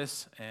enjoy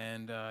this,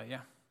 and yeah.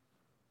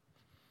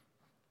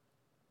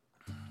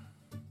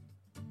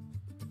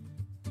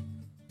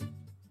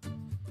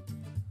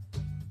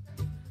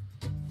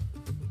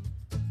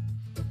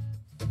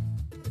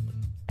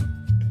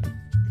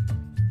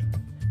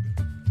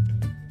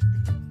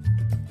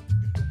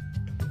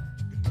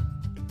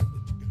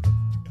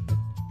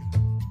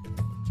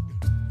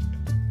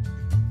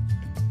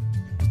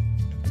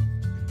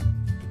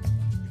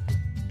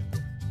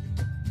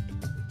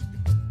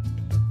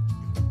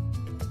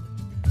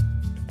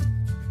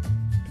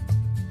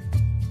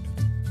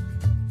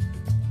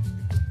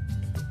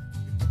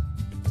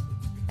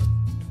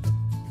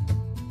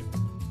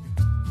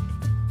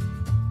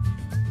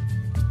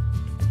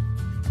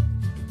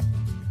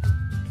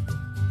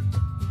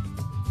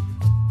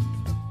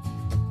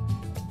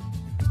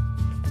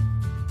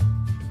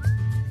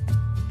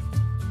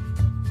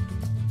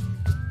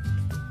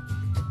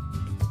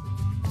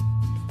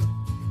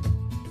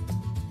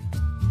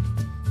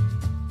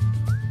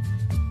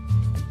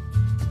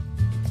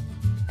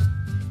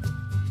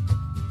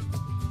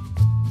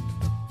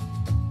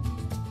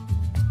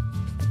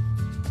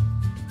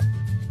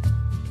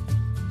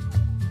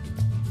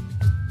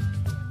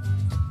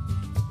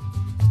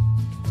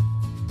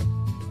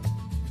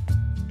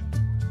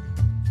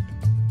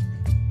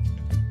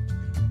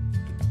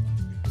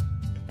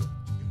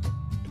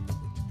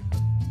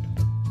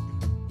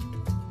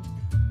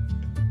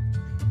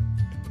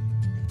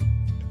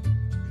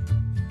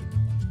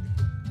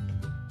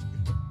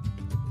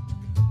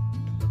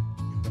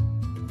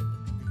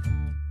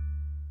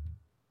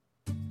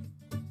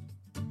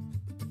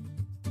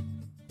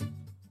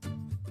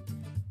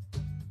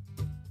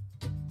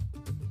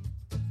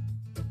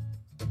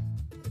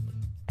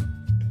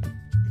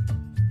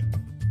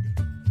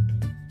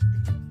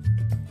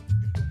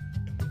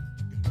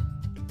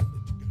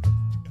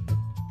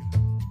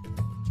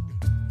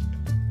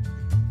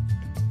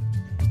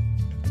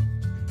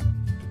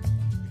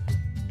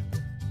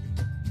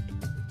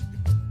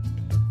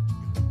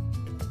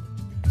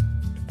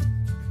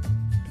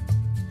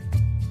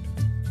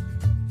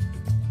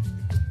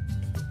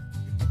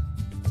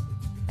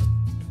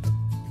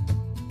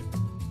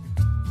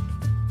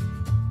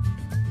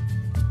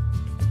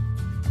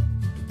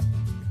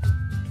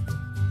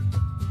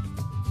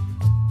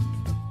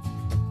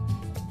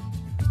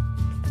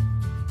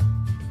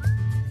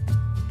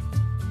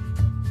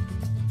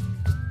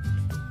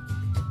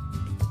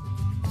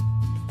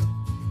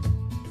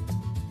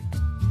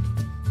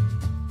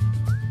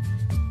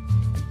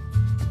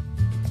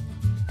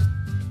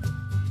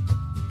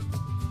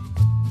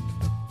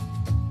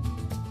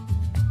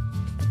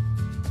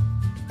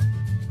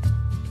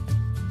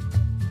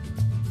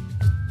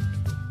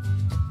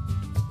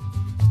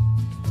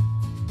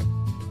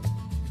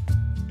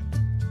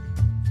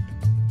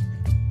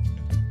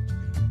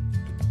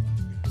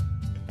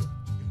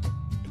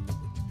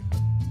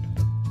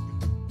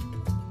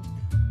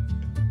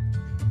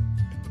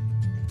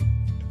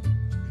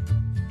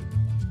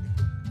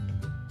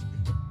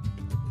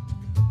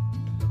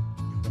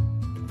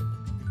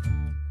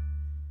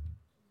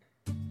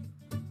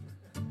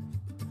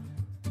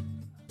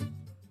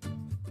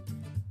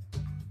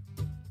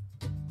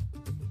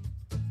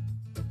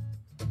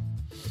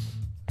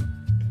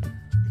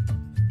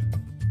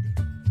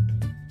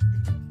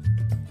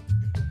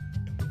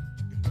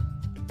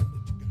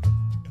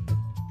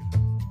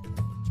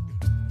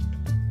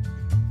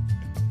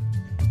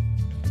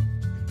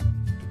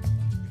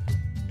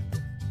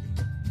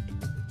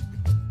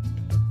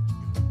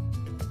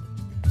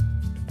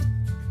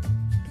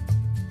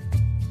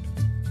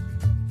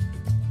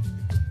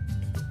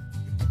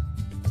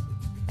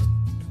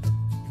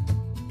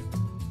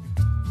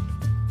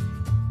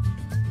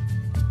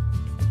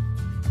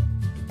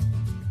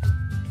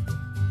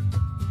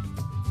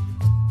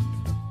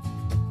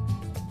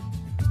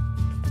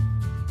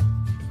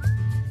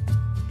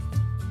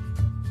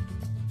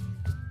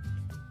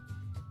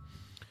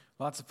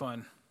 Lots of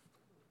fun.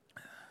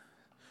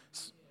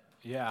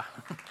 Yeah.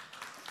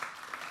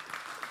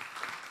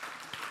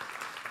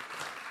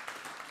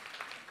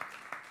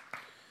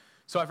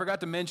 So I forgot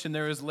to mention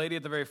there was a lady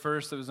at the very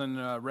first that was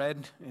in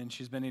red, and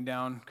she's bending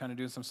down, kind of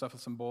doing some stuff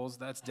with some bowls.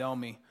 That's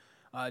Delmy.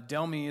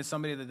 Delmy is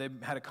somebody that they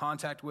had a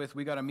contact with.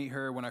 We got to meet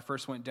her when I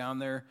first went down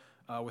there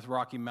with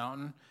Rocky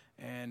Mountain,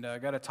 and I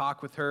got to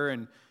talk with her.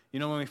 And, you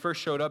know, when we first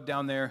showed up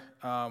down there,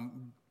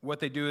 what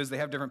they do is they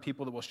have different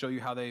people that will show you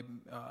how they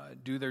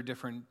do their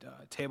different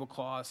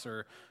tablecloths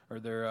or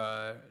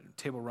their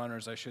table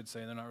runners, I should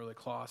say. They're not really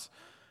cloths.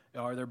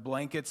 Or their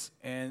blankets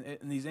and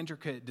these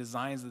intricate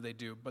designs that they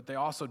do, but they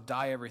also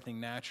dye everything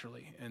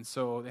naturally. And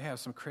so they have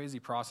some crazy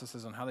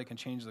processes on how they can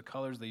change the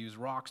colors. They use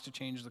rocks to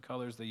change the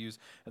colors. They use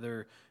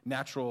their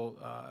natural,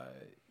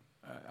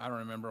 I don't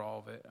remember all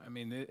of it. I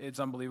mean, it's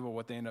unbelievable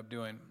what they end up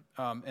doing.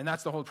 And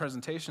that's the whole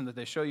presentation that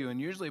they show you. And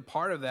usually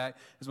part of that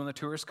is when the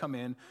tourists come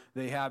in,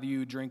 they have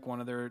you drink one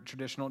of their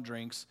traditional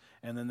drinks,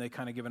 and then they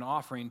kind of give an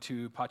offering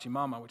to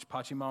Pachamama, which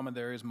Pachamama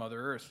there is Mother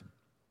Earth.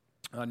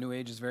 New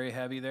Age is very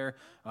heavy there.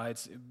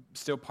 It's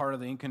still part of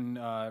the Incan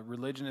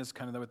religion is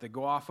kind of what they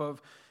go off of.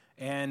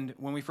 And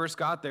when we first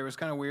got there, it was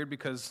kind of weird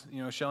because,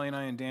 you know, Shelly and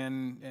I and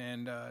Dan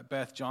and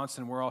Beth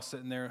Johnson, we're all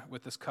sitting there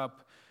with this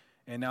cup,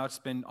 and now it's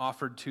been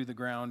offered to the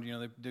ground. You know,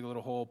 they dig a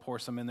little hole, pour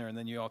some in there, and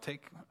then you all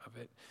take of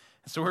it.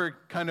 And so we're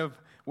kind of,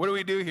 what do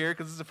we do here?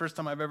 Because this is the first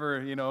time I've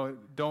ever, you know,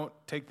 don't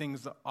take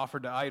things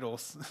offered to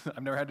idols.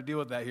 I've never had to deal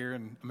with that here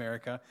in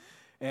America.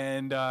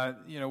 And,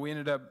 you know, we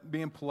ended up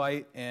being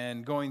polite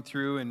and going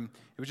through, and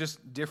it was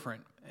just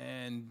different.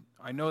 And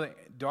I know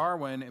that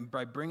Darwin, and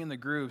by bringing the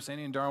groups,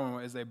 Annie and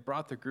Darwin, as they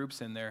brought the groups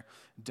in there,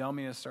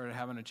 Delmia started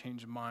having a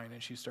change of mind,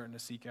 and she's starting to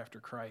seek after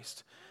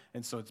Christ.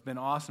 And so it's been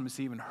awesome to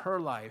see even her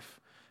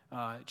life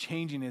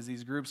changing as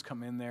these groups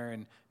come in there.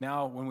 And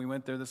now when we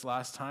went there this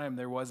last time,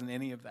 there wasn't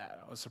any of that.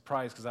 I was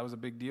surprised because that was a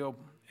big deal,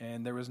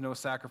 and there was no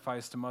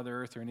sacrifice to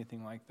Mother Earth or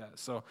anything like that.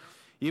 So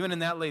even in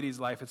that lady's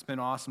life, it's been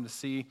awesome to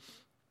see.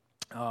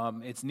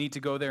 It's neat to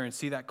go there and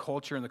see that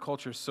culture, and the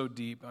culture is so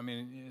deep. I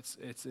mean,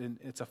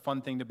 it's a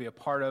fun thing to be a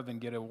part of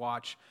and get to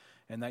watch.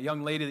 And that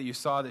young lady that you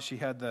saw, that she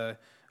had the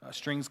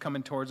strings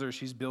coming towards her,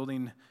 she's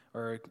building,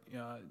 or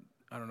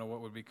I don't know what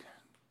would be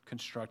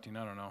constructing.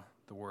 I don't know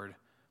the word.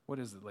 What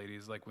is it,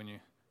 ladies? Like when you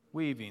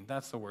weaving?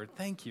 That's the word.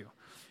 Thank you.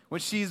 When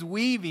she's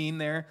weaving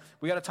there,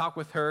 we got to talk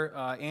with her.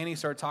 Annie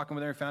started talking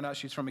with her and found out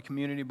she's from a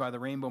community by the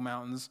Rainbow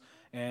Mountains,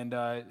 and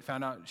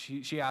found out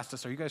she asked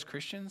us, "Are you guys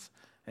Christians?"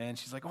 And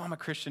she's like, "Oh, I'm a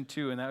Christian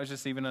too." And that was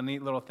just even a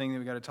neat little thing that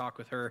we got to talk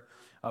with her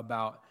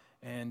about.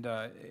 And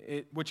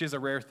which is a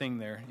rare thing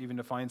there, even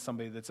to find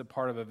somebody that's a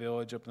part of a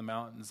village up in the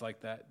mountains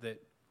like that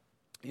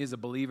is a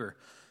believer.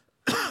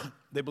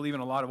 They believe in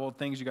a lot of old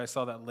things. You guys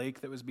saw that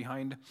lake that was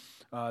behind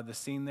the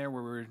scene there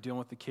where we were dealing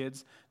with the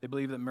kids. They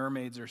believe that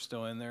mermaids are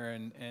still in there,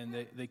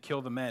 and they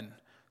kill the men.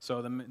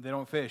 So they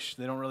don't fish.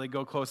 They don't really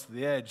go close to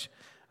the edge.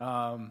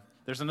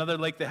 There's another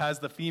lake that has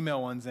the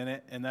female ones in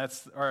it, and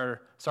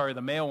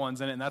the male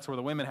ones in it, and that's where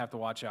the women have to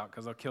watch out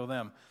because they'll kill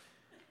them.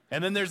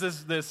 And then there's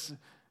this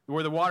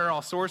where the water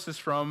all sources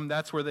from.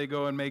 That's where they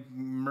go and make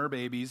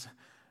merbabies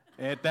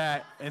at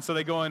that, and so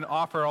they go and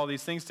offer all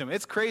these things to them.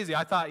 It's crazy.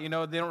 I thought, they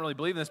don't really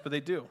believe in this, but they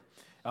do.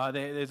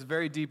 It's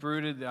very deep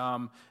rooted.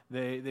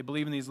 They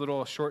believe in these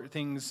little short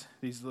things,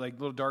 these like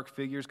little dark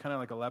figures, kind of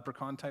like a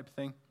leprechaun type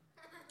thing,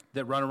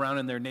 that run around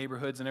in their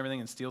neighborhoods and everything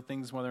and steal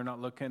things while they're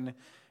not looking,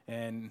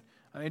 and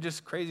I mean,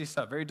 just crazy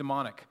stuff, very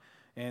demonic.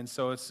 And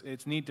so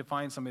it's neat to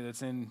find somebody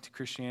that's into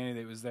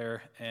Christianity that was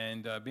there,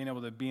 and being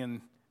able to be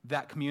in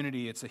that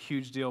community. It's a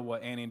huge deal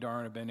what Annie and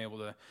Darren have been able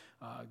to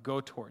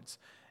go towards.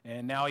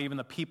 And now even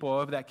the people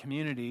of that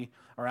community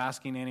are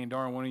asking Annie and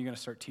Darren, when are you going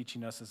to start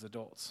teaching us as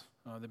adults?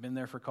 They've been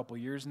there for a couple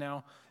of years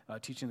now,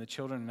 teaching the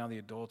children, and now the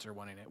adults are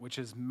wanting it, which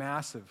is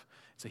massive.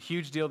 It's a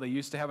huge deal. They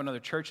used to have another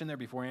church in there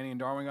before Annie and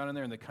Darwin got in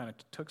there, and they kind of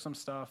took some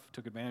stuff,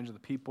 took advantage of the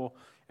people,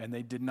 and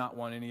they did not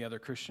want any other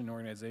Christian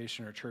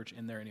organization or church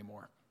in there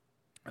anymore.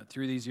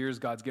 Through these years,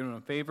 God's given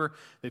them favor.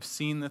 They've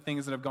seen the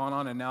things that have gone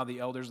on, and now the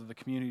elders of the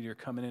community are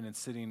coming in and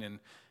sitting, and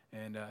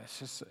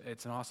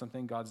it's an awesome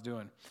thing God's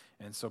doing.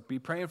 And so be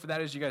praying for that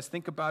as you guys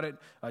think about it.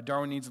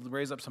 Darwin needs to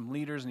raise up some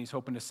leaders, and he's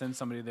hoping to send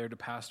somebody there to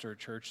pastor a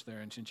church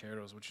there in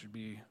Chincheros, which would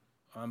be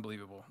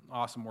unbelievable.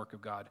 Awesome work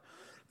of God.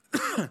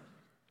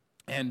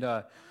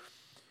 And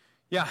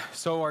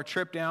so our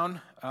trip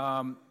down,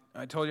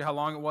 I told you how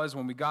long it was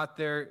when we got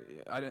there.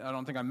 I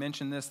don't think I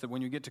mentioned this, that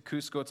when you get to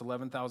Cusco, it's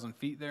 11,000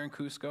 feet there in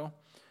Cusco.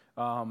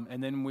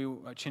 And then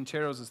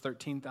Chincheros is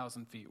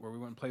 13,000 feet, where we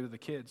went and played with the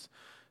kids.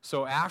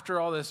 So after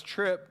all this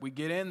trip, we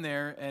get in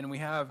there, and we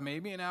have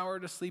maybe an hour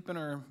to sleep in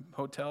our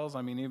hotels.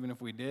 I mean, even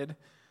if we did.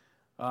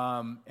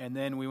 And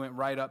then we went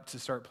right up to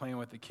start playing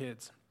with the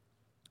kids.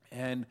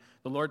 And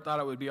the Lord thought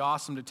it would be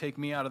awesome to take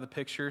me out of the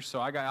picture, so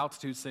I got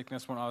altitude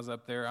sickness when I was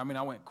up there. I mean,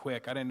 I went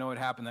quick. I didn't know it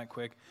happened that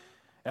quick.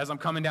 As I'm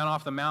coming down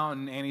off the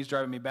mountain, Annie's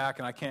driving me back,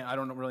 and I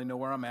don't really know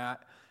where I'm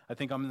at. I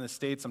think I'm in the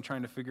States. I'm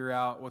trying to figure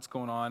out what's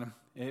going on.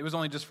 It was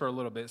only just for a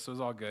little bit, so it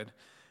was all good.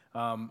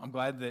 I'm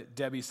glad that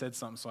Debbie said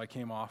something, so I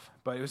came off.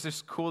 But it was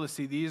just cool to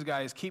see these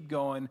guys keep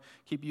going,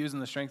 keep using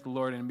the strength of the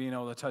Lord and being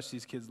able to touch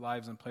these kids'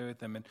 lives and play with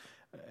them.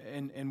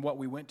 And what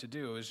we went to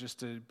do is just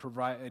to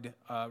provide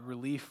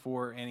relief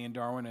for Annie and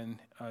Darwin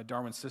and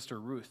Darwin's sister,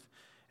 Ruth.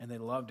 And they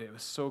loved it. It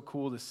was so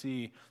cool to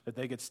see that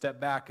they could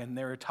step back, and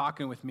they were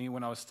talking with me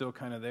when I was still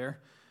kind of there.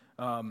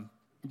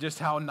 Just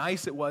how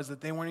nice it was that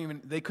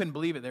they couldn't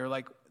believe it. They were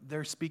like,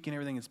 they're speaking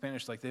everything in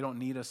Spanish, like they don't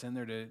need us in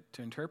there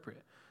to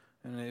interpret.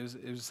 And it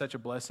was such a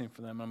blessing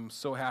for them. I'm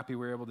so happy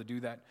we were able to do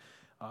that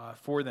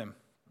for them.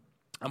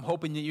 I'm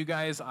hoping that you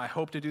guys, I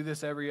hope to do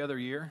this every other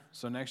year.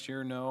 So next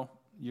year,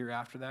 year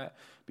after that.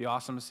 Be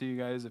awesome to see you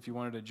guys if you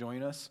wanted to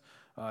join us.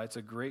 It's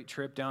a great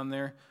trip down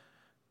there.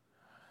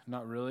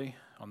 Not really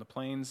on the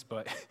planes,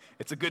 but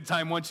it's a good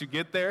time once you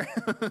get there.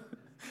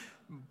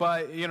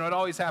 But, it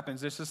always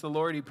happens. It's just the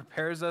Lord. He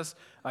prepares us.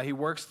 He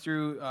works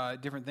through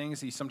different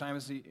things.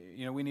 Sometimes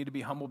we need to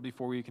be humbled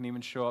before we can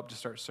even show up to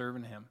start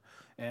serving Him.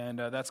 And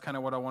that's kind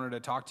of what I wanted to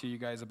talk to you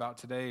guys about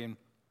today.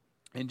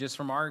 And just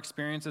from our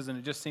experiences, and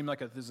it just seemed like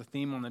there's a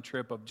theme on the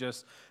trip of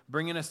just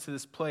bringing us to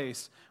this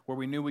place where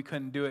we knew we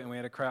couldn't do it, and we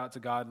had to cry out to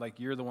God, like,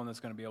 you're the one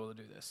that's going to be able to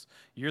do this.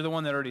 You're the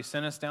one that already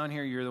sent us down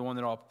here. You're the one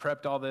that all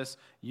prepped all this.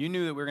 You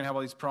knew that we were going to have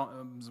all these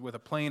problems with a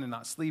plane and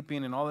not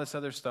sleeping and all this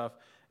other stuff,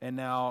 and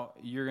now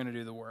you're going to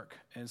do the work.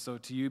 And so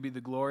to you be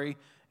the glory,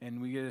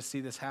 and we get to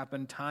see this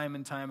happen time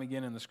and time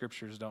again in the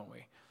scriptures, don't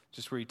we?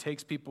 Just where He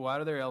takes people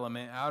out of their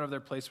element, out of their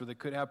place where they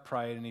could have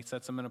pride, and He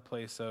sets them in a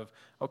place of,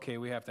 okay,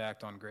 we have to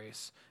act on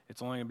grace.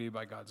 It's only going to be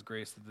by God's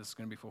grace that this is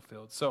going to be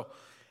fulfilled. So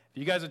if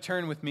you guys would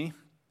turn with me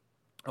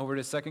over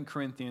to 2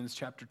 Corinthians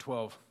chapter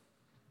 12.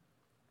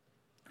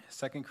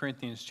 2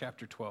 Corinthians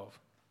chapter 12.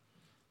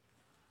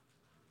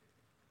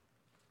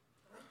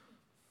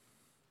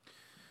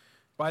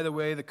 By the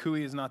way, the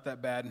cooey is not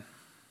that bad.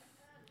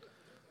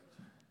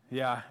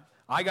 Yeah,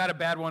 I got a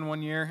bad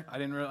one year. I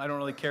don't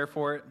really care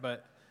for it,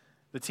 but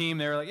the team,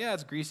 they were like, yeah,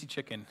 it's greasy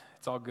chicken.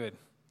 It's all good,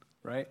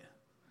 right?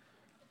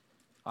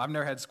 I've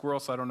never had squirrel,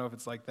 so I don't know if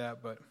it's like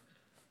that, but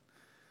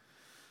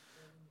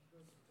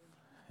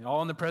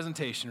all in the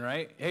presentation,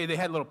 right? Hey, they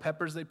had little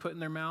peppers they put in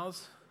their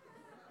mouths.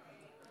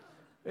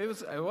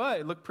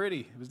 It looked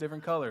pretty. It was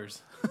different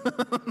colors.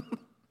 It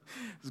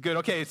was good.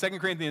 Okay, 2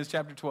 Corinthians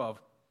chapter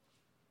 12.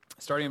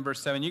 Starting in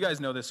verse 7, you guys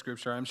know this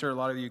scripture. I'm sure a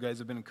lot of you guys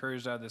have been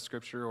encouraged out of this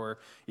scripture or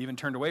even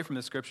turned away from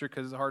this scripture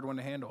because it's a hard one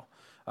to handle.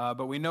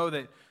 But we know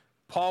that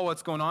Paul,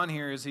 what's going on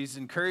here is he's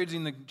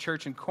encouraging the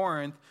church in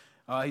Corinth.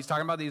 He's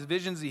talking about these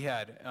visions he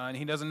had, and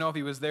he doesn't know if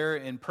he was there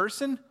in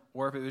person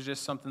or if it was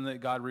just something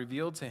that God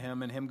revealed to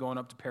him and him going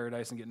up to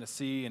paradise and getting to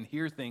see and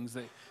hear things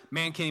that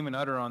man can't even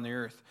utter on the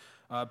earth.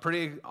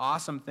 Pretty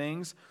awesome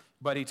things,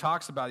 but he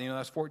talks about,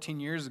 that's 14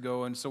 years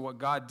ago, and so what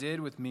God did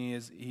with me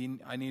is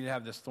I needed to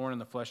have this thorn in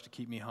the flesh to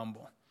keep me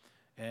humble.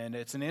 And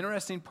it's an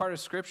interesting part of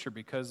Scripture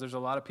because there's a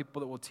lot of people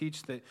that will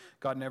teach that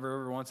God never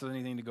ever wants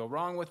anything to go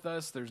wrong with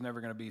us. There's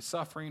never going to be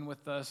suffering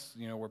with us.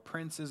 We're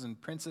princes and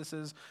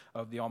princesses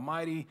of the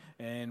Almighty,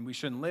 and we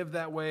shouldn't live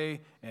that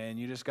way. And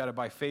you just got to,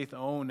 by faith,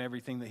 own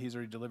everything that He's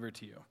already delivered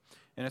to you.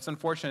 And it's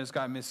unfortunate it's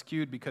got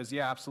miscued because,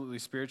 yeah, absolutely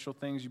spiritual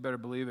things, you better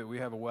believe it. We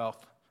have a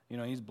wealth.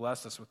 He's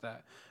blessed us with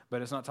that.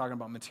 But it's not talking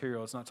about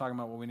material. It's not talking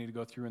about what we need to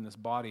go through in this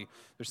body.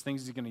 There's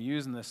things He's going to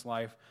use in this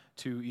life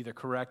to either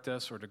correct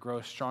us or to grow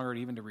stronger, or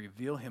even to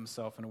reveal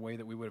Himself in a way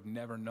that we would have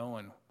never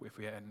known if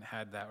we hadn't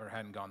had that or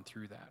hadn't gone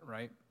through that,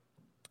 right?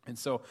 And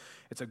so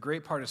it's a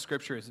great part of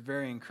Scripture. It's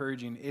very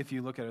encouraging if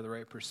you look at it the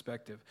right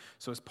perspective.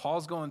 So as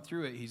Paul's going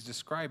through it, he's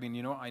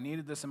describing, I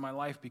needed this in my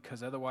life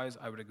because otherwise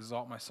I would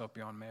exalt myself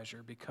beyond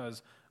measure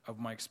because of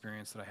my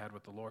experience that I had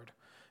with the Lord.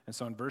 And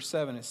so in verse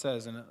 7 it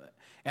says,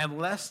 and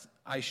lest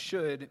I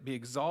should be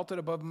exalted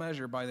above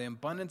measure by the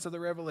abundance of the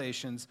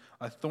revelations,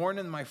 a thorn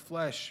in my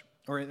flesh,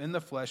 or in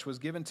the flesh, was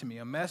given to me,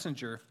 a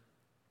messenger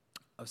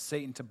of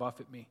Satan to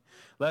buffet me,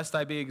 lest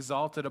I be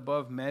exalted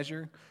above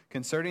measure.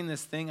 Concerning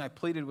this thing I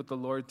pleaded with the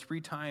Lord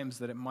 3 times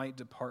that it might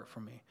depart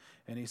from me.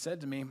 And He said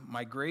to me,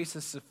 my grace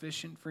is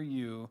sufficient for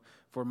you,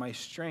 for my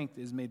strength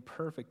is made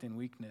perfect in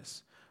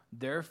weakness.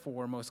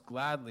 Therefore, most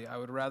gladly, I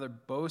would rather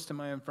boast in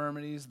my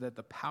infirmities, that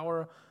the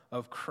power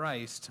of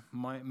Christ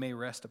may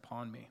rest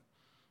upon me.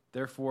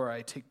 Therefore,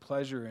 I take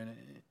pleasure in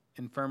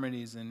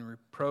infirmities and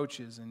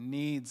reproaches and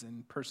needs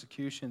and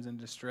persecutions and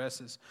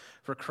distresses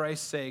for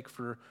Christ's sake,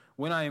 for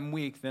when I am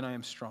weak, then I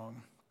am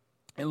strong.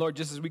 And Lord,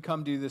 just as we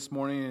come to you this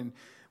morning and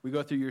we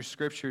go through your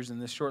scriptures in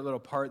this short little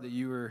part that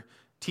you were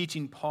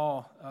teaching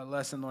Paul a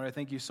lesson, Lord, I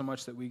thank you so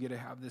much that we get to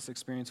have this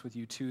experience with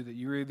you too, that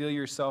you reveal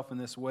yourself in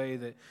this way,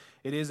 that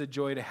it is a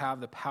joy to have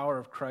the power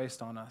of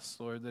Christ on us,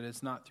 Lord, that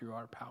it's not through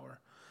our power.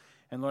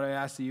 And Lord, I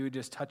ask that you would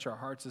just touch our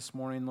hearts this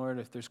morning, Lord.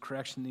 If there's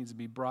correction that needs to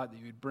be brought, that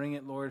you would bring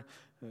it, Lord.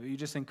 You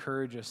just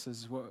encourage us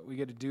as what we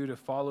get to do to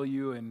follow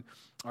you and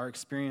our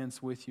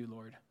experience with you,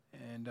 Lord.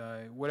 And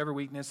whatever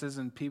weaknesses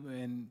and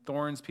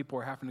thorns people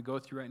are having to go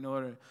through right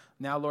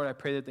now, Lord, I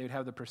pray that they would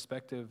have the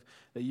perspective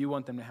that you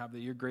want them to have, that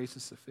your grace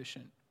is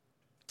sufficient.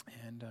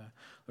 And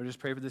Lord, just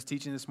pray for this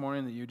teaching this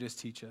morning, that you just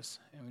teach us.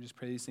 And we just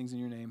pray these things in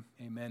your name.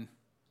 Amen.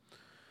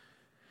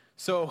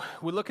 So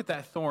we look at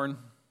that thorn,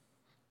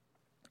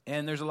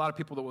 and there's a lot of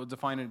people that will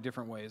define it in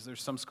different ways. There's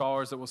some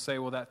scholars that will say,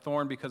 well, that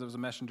thorn, because it was a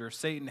messenger of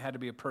Satan, had to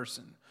be a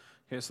person.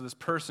 Okay, so this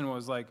person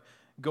was like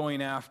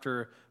going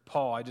after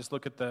Paul. I just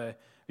look at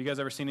you guys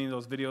ever seen any of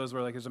those videos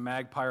where like there's a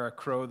magpie or a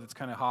crow that's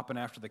kind of hopping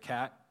after the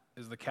cat,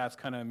 as the cat's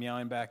kind of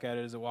meowing back at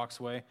it as it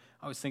walks away?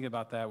 I was thinking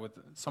about that with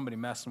somebody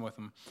messing with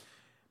him.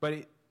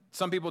 But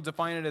some people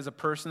define it as a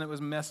person that was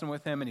messing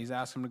with him and he's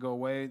asked him to go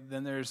away.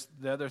 Then there's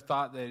the other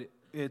thought that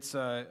it's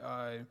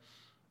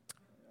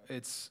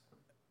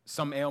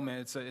some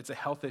ailment. It's a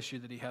health issue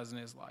that he has in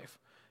his life.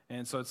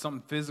 And so it's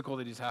something physical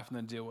that he's having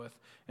to deal with.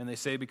 And they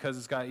say because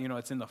it's got,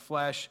 it's in the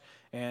flesh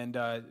and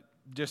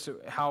just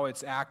how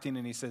it's acting,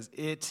 and he says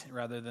it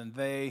rather than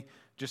they,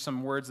 just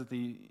some words that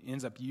he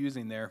ends up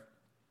using there.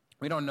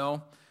 We don't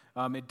know.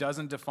 It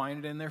doesn't define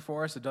it in there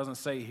for us. It doesn't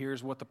say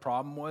here's what the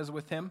problem was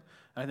with him.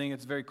 I think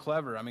it's very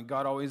clever. I mean,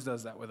 God always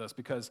does that with us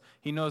because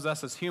he knows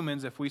us as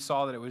humans. If we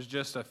saw that it was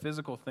just a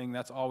physical thing,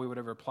 that's all we would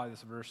ever apply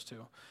this verse to.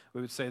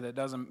 We would say that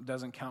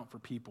doesn't count for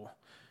people,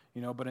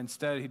 but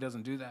instead he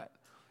doesn't do that.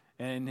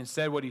 And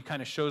instead what he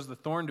kind of shows the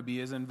thorn to be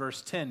is in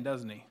verse 10,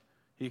 doesn't he?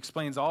 He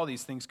explains all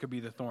these things could be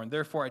the thorn.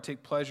 Therefore, I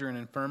take pleasure in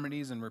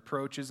infirmities and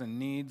reproaches and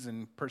needs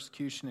and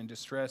persecution and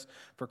distress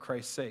for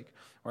Christ's sake.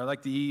 Or I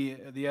like the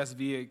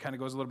ESV, it kind of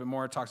goes a little bit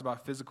more. It talks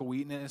about physical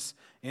weakness,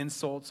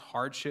 insults,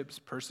 hardships,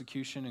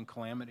 persecution, and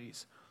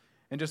calamities.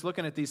 And just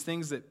looking at these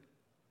things, that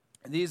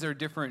these are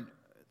different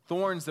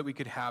thorns that we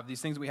could have, these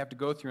things we have to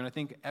go through. And I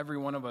think every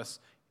one of us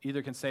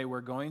either can say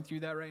we're going through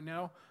that right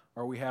now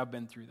or we have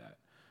been through that.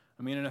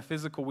 I mean, in a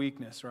physical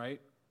weakness,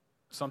 right?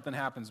 Something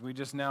happens. We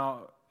just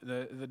now,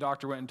 the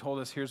doctor went and told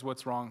us, here's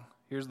what's wrong.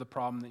 Here's the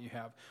problem that you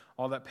have.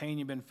 All that pain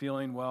you've been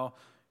feeling, well,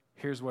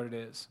 here's what it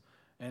is.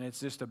 And it's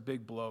just a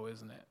big blow,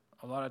 isn't it?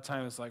 A lot of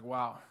times it's like,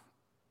 wow,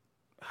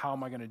 how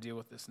am I going to deal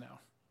with this now?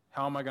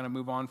 How am I going to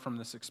move on from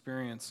this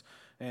experience?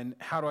 And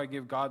how do I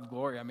give God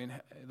glory? I mean,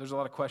 there's a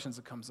lot of questions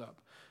that comes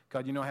up.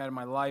 God, I had in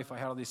my life, I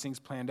had all these things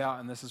planned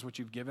out, and this is what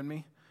you've given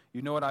me.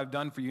 You know what I've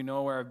done for you. You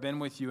know where I've been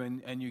with you,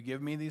 and you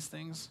give me these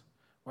things?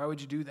 Why would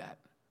you do that?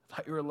 I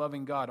thought you were a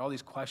loving God. All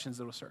these questions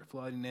that will start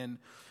flooding in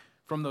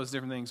from those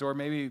different things. Or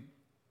maybe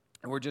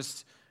we're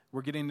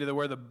getting to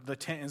where the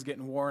tent is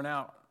getting worn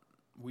out.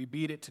 We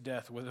beat it to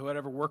death with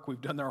whatever work we've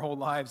done our whole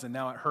lives, and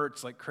now it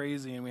hurts like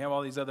crazy, and we have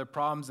all these other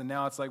problems, and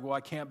now it's like, well,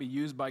 I can't be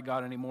used by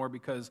God anymore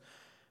because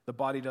the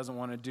body doesn't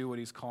want to do what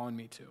he's calling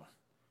me to,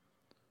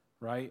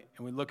 right?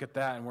 And we look at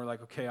that, and we're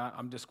like, okay,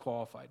 I'm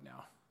disqualified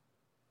now.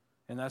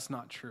 And that's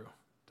not true.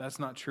 That's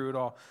not true at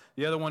all.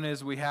 The other one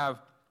is we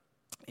have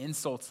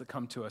insults that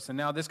come to us. And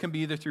now this can be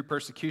either through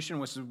persecution,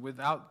 which is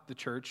without the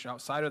church,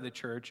 outside of the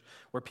church,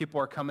 where people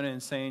are coming in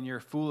and saying you're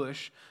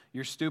foolish,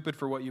 you're stupid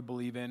for what you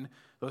believe in.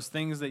 Those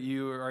things that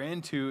you are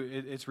into,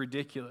 it's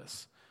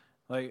ridiculous.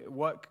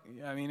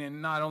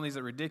 And not only is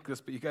it ridiculous,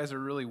 but you guys are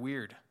really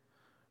weird.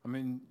 I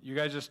mean, you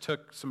guys just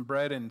took some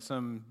bread and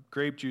some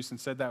grape juice and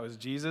said that was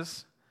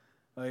Jesus.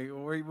 What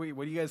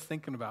are you guys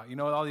thinking about?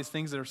 All these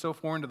things that are so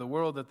foreign to the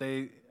world that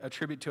they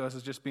attribute to us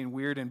as just being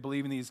weird and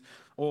believing these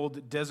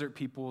old desert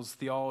people's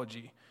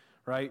theology,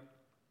 right?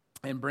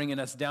 And bringing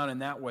us down in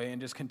that way and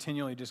just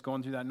continually just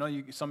going through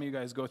that. Some of you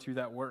guys go through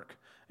that work.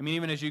 I mean,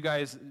 even as you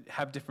guys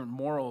have different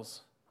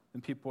morals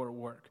than people at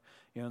work,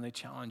 and they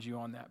challenge you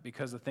on that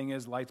because the thing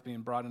is, light's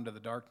being brought into the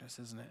darkness,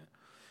 isn't it?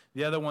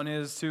 The other one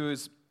is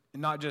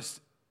not just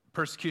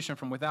persecution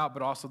from without,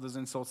 but also those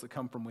insults that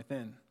come from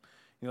within.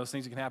 Those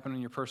things that can happen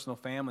in your personal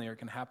family or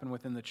can happen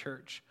within the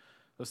church.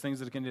 Those things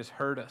that can just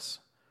hurt us.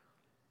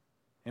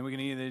 And we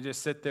can either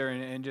just sit there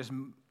and just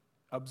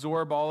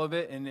absorb all of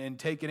it and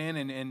take it in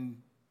and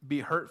be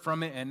hurt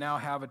from it and now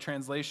have a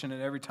translation,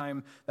 and every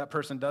time that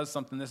person does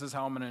something, this is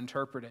how I'm going to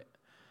interpret it,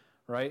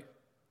 right?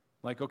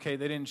 Like, okay,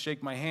 they didn't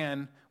shake my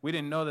hand. We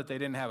didn't know that they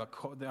didn't have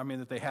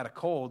that they had a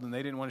cold and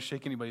they didn't want to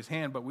shake anybody's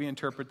hand, but we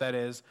interpret that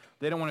as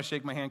they don't want to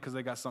shake my hand because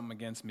they got something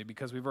against me,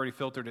 because we've already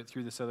filtered it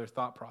through this other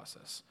thought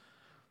process.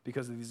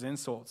 Because of these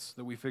insults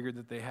that we figured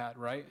that they had,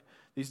 right?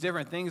 These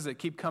different things that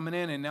keep coming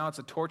in, and now it's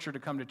a torture to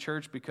come to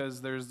church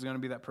because there's going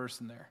to be that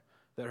person there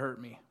that hurt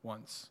me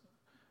once.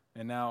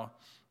 And now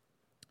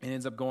it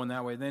ends up going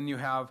that way. Then you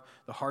have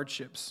the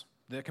hardships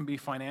that can be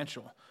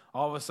financial.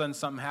 All of a sudden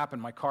something happened.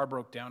 My car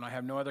broke down. I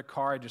have no other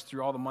car. I just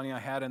threw all the money I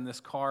had in this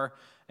car,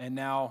 and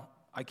now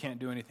I can't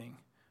do anything.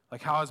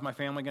 Like, how is my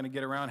family going to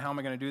get around? How am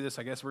I going to do this?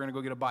 I guess we're going to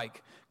go get a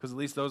bike because at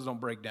least those don't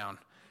break down,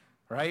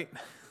 right?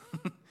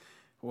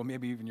 Well,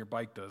 maybe even your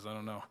bike does. I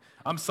don't know.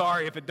 I'm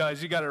sorry if it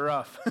does. You got it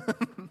rough.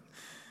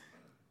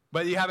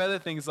 But you have other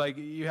things like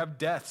you have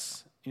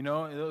deaths,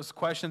 those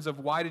questions of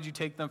why did you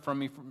take them from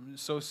me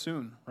so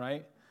soon,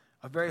 right?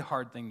 A very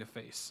hard thing to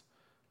face.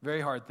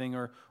 Very hard thing.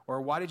 Or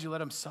why did you let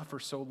them suffer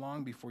so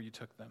long before you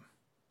took them?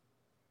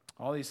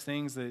 All these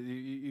things that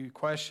you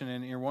question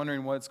and you're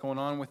wondering what's going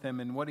on with him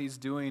and what he's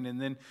doing.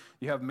 And then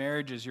you have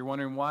marriages. You're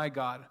wondering, why,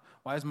 God?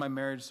 Why is my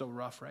marriage so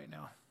rough right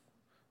now?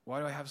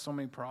 Why do I have so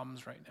many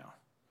problems right now?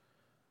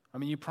 I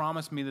mean, you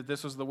promised me that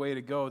this was the way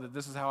to go, that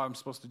this is how I'm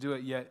supposed to do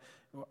it, yet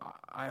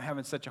I'm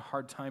having such a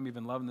hard time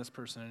even loving this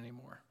person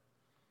anymore.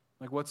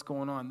 Like, what's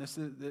going on? This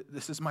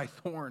is my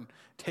thorn.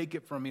 Take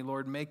it from me,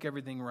 Lord. Make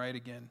everything right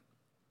again.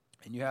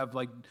 And you have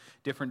like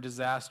different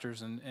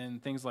disasters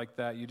and things like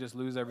that. You just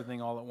lose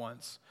everything all at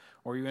once.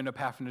 Or you end up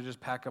having to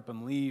just pack up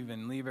and leave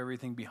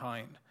everything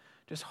behind.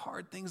 Just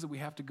hard things that we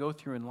have to go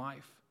through in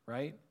life,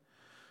 right?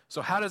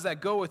 So how does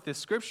that go with this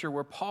scripture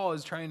where Paul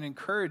is trying to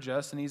encourage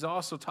us, and he's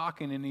also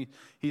talking and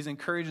he's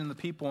encouraging the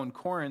people in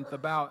Corinth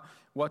about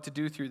what to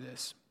do through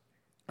this?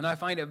 And I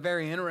find it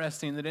very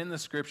interesting that in the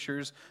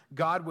scriptures,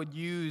 God would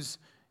use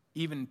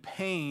even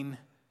pain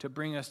to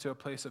bring us to a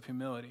place of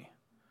humility.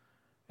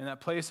 And that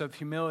place of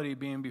humility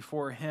being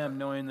before him,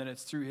 knowing that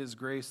it's through his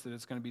grace that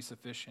it's going to be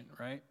sufficient,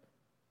 right?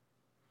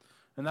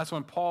 And that's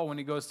when Paul, when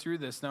he goes through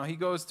this, now he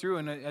goes through,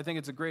 and I think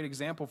it's a great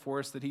example for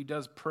us that he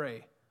does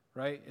pray,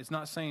 right? It's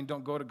not saying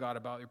don't go to God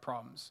about your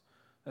problems.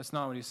 That's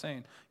not what he's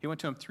saying. He went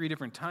to him 3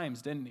 different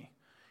times, didn't he?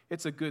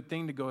 It's a good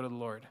thing to go to the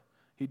Lord.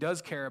 He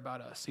does care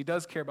about us. He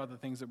does care about the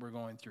things that we're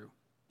going through.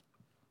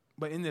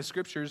 But in the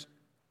scriptures,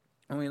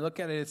 when we look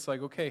at it, it's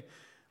like, okay,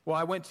 well,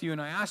 I went to you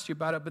and I asked you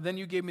about it, but then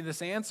you gave me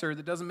this answer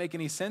that doesn't make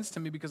any sense to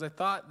me because I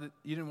thought that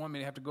you didn't want me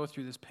to have to go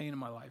through this pain in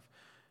my life.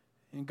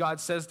 And God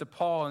says to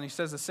Paul, and he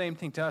says the same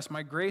thing to us,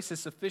 my grace is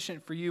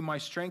sufficient for you. My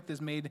strength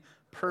is made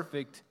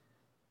perfect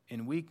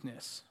in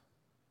weakness.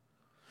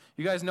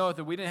 You guys know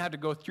that we didn't have to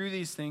go through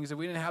these things, if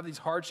we didn't have these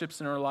hardships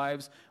in our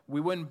lives,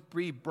 we wouldn't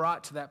be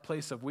brought to that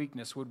place of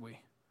weakness, would we?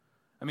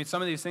 I mean,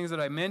 some of these things that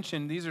I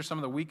mentioned, these are some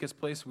of the weakest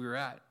places we were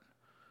at.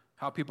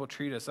 How people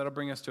treat us, that'll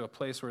bring us to a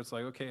place where it's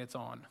like, okay, it's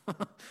on.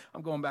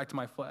 I'm going back to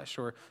my flesh.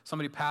 Or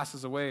somebody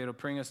passes away, it'll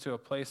bring us to a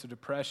place of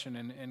depression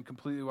and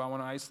completely, well, I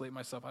want to isolate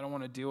myself. I don't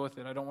want to deal with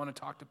it. I don't want to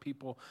talk to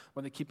people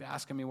when they keep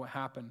asking me what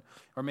happened.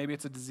 Or maybe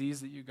it's a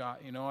disease that you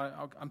got. You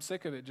know, I'm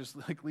sick of it. Just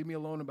like leave me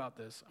alone about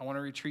this. I want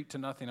to retreat to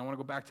nothing. I want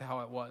to go back to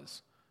how it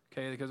was,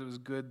 okay, because it was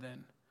good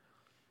then.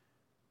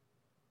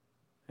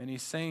 And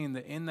he's saying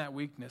that in that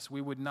weakness, we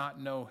would not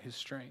know his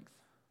strength.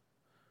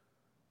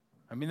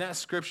 I mean, that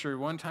scripture,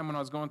 one time when I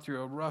was going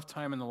through a rough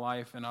time in the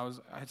life, and I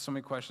had so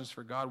many questions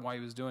for God why he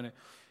was doing it,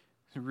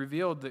 it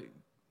revealed that,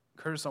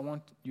 Curtis, I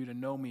want you to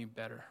know me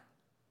better.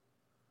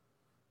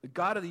 The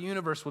God of the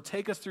universe will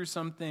take us through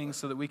some things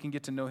so that we can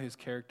get to know his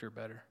character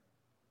better.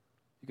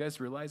 You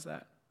guys realize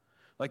that?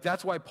 Like,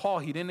 that's why Paul,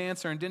 he didn't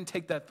answer and didn't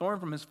take that thorn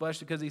from his flesh,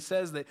 because he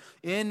says that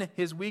in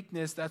his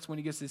weakness, that's when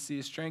he gets to see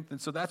his strength. And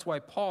so that's why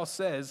Paul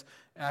says,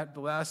 at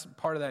the last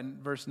part of that,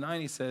 in verse 9,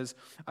 he says,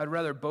 I'd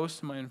rather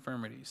boast in my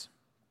infirmities.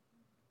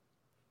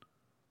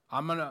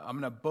 I'm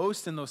gonna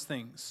boast in those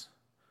things,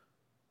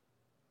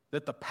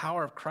 that the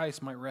power of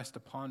Christ might rest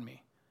upon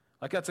me.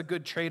 Like, that's a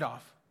good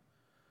trade-off.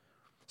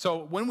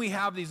 So when we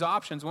have these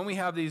options, when we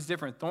have these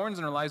different thorns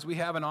in our lives, we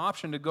have an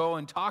option to go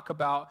and talk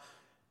about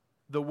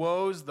the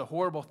woes, the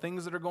horrible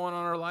things that are going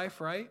on in our life,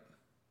 right?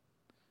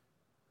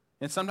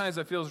 And sometimes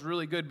it feels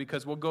really good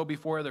because we'll go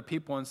before other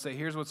people and say,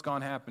 here's what's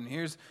gone happen.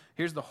 Here's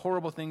the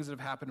horrible things that have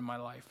happened in my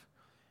life.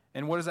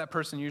 And what does that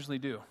person usually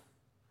do?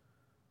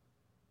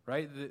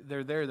 Right?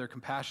 They're there, they're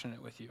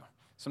compassionate with you.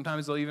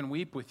 Sometimes they'll even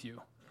weep with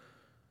you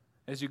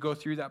as you go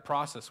through that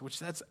process, which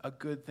that's a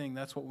good thing.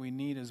 That's what we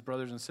need as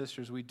brothers and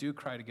sisters. We do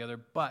cry together,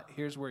 but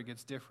here's where it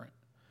gets different.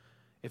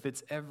 If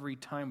it's every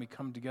time we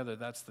come together,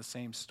 that's the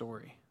same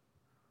story.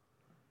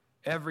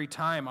 Every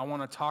time I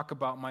want to talk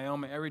about my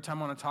ailment, every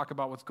time I want to talk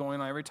about what's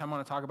going on, every time I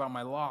want to talk about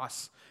my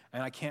loss,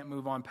 and I can't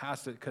move on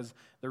past it, because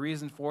the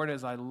reason for it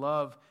is I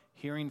love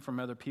hearing from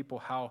other people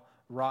how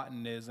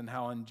rotten it is and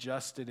how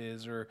unjust it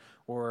is,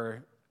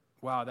 or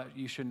wow, that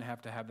you shouldn't have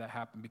to have that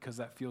happen, because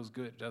that feels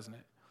good, doesn't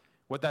it?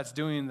 What that's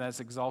doing, that's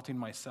exalting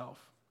myself.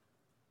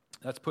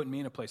 That's putting me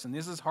in a place. And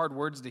this is hard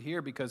words to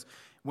hear, because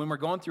when we're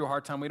going through a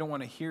hard time, we don't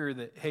want to hear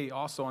that, hey,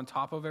 also on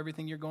top of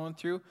everything you're going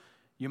through,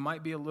 you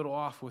might be a little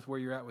off with where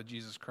you're at with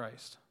Jesus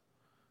Christ.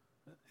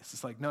 It's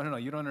just like, no,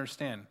 you don't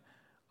understand.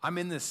 I'm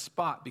in this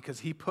spot because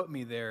he put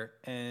me there,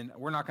 and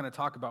we're not going to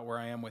talk about where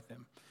I am with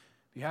him.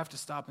 You have to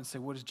stop and say,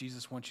 what does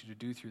Jesus want you to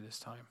do through this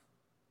time?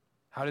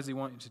 How does he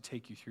want you to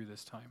take you through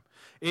this time?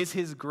 Is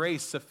his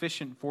grace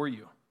sufficient for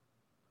you?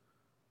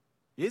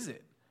 Is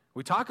it?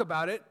 We talk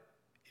about it,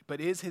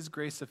 but is his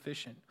grace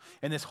sufficient?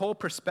 And this whole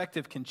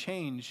perspective can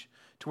change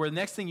to where the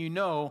next thing you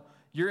know,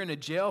 you're in a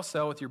jail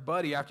cell with your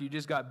buddy after you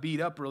just got beat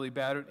up really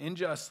bad,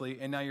 unjustly,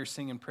 and now you're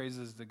singing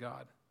praises to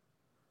God.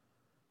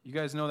 You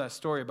guys know that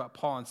story about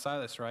Paul and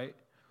Silas, right?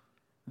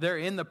 They're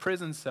in the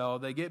prison cell.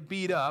 They get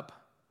beat up.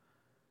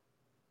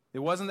 It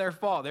wasn't their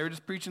fault. They were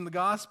just preaching the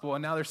gospel,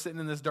 and now they're sitting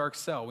in this dark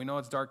cell. We know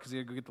it's dark because you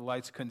had to go get the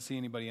lights. Couldn't see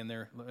anybody in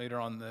there later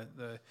on,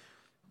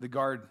 the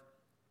guard.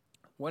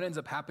 What ends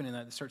up happening in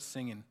that? They start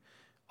singing.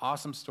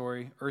 Awesome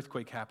story.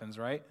 Earthquake happens,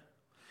 right?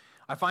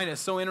 I find it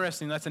so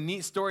interesting. That's a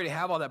neat story to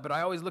have all that, but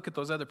I always look at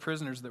those other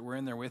prisoners that were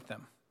in there with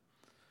them.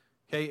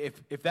 Okay,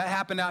 if that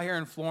happened out here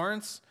in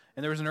Florence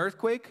and there was an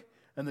earthquake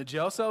and the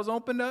jail cells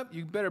opened up,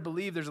 you better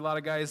believe there's a lot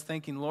of guys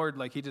thanking Lord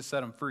like he just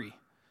set them free.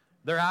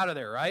 They're out of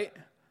there, right?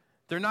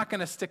 They're not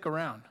going to stick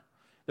around.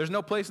 There's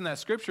no place in that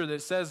scripture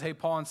that says, hey,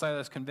 Paul and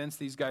Silas convinced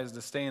these guys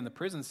to stay in the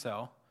prison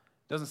cell.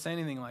 It doesn't say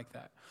anything like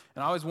that.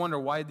 And I always wonder,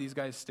 why did these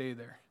guys stay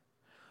there?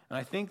 And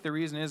I think the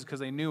reason is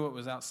because they knew what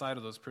was outside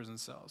of those prison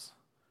cells.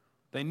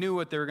 They knew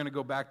what they were going to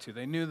go back to.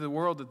 They knew the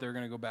world that they were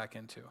going to go back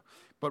into.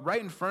 But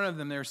right in front of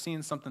them, they were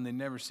seeing something they'd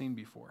never seen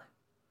before.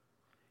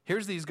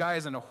 Here's these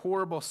guys in a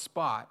horrible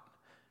spot,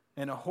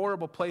 in a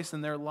horrible place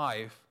in their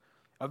life,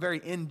 a very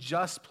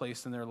unjust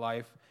place in their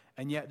life,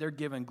 and yet they're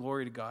giving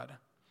glory to God.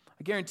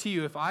 I guarantee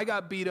you, if I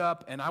got beat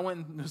up and I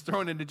went and was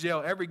thrown into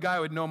jail, every guy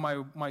would know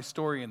my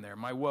story in there,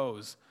 my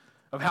woes,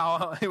 of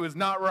how it was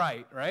not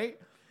right?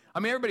 I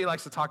mean, everybody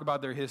likes to talk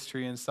about their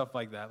history and stuff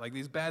like that, like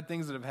these bad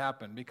things that have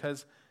happened,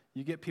 because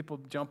you get people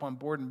jump on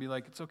board and be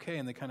like, it's okay,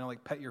 and they kind of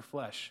like pet your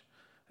flesh.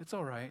 It's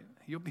all right.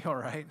 You'll be all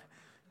right.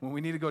 When we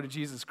need to go to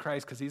Jesus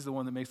Christ because he's the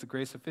one that makes the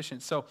grace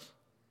sufficient. So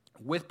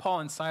with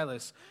Paul and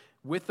Silas,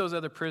 with those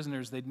other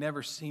prisoners, they'd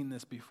never seen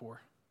this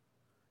before,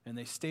 and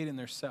they stayed in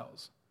their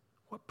cells.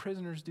 What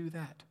prisoners do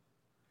that?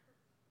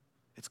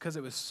 It's because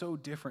it was so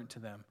different to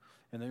them.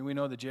 And then we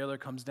know the jailer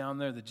comes down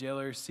there, the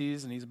jailer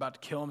sees, and he's about to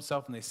kill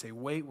himself, and they say,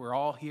 wait, we're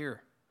all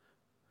here.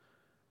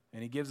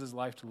 And he gives his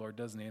life to the Lord,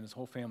 doesn't he? And his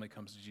whole family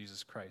comes to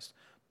Jesus Christ.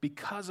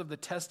 Because of the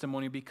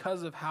testimony,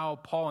 because of how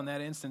Paul in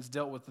that instance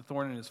dealt with the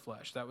thorn in his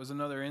flesh. That was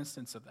another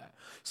instance of that.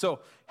 So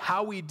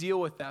how we deal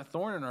with that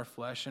thorn in our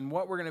flesh and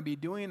what we're going to be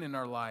doing in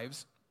our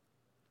lives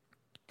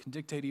can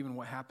dictate even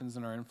what happens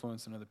in our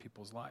influence in other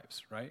people's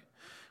lives, right?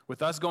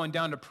 With us going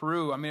down to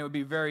Peru, I mean, it would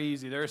be very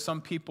easy. There are some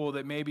people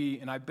that maybe,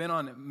 and I've been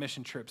on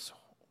mission trips,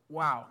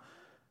 wow,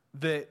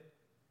 that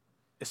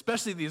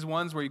especially these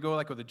ones where you go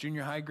like with a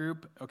junior high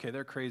group, okay,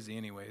 they're crazy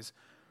anyways.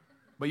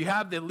 But you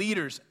have the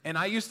leaders, and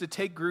I used to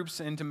take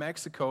groups into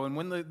Mexico, and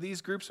when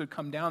these groups would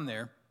come down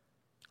there,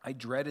 I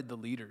dreaded the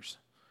leaders.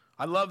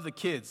 I love the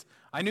kids.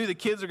 I knew the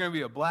kids were going to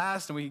be a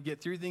blast, and we could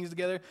get through things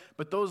together,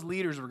 but those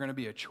leaders were going to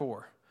be a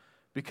chore.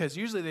 Because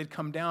usually they'd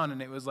come down,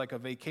 and it was like a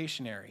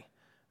vacationary.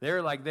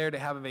 They're like there to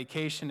have a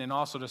vacation and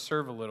also to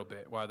serve a little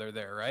bit while they're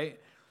there, right?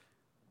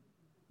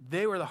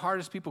 They were the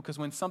hardest people because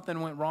when something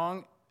went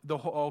wrong,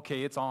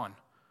 it's on.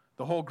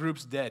 The whole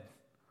group's dead.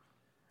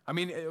 I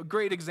mean, a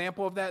great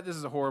example of that, this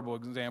is a horrible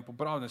example,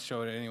 but I'll just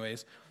show it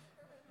anyways.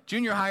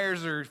 Junior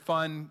hires are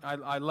fun.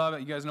 I love it.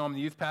 You guys know I'm the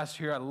youth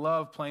pastor here. I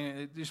love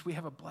playing it. We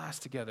have a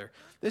blast together.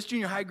 This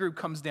junior high group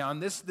comes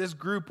down. This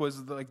group was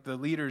like the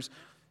leaders'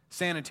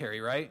 sanitary,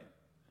 right?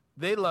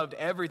 They loved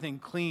everything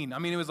clean. I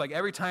mean, it was like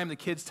every time the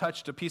kids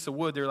touched a piece of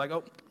wood, they were like,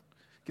 oh,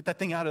 get that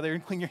thing out of there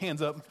and clean your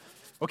hands up.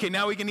 Okay,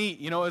 now we can eat.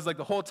 You know, it was like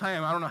the whole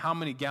time, I don't know how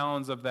many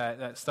gallons of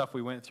that stuff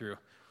we went through.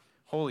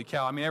 Holy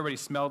cow. I mean, everybody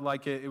smelled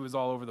like it. It was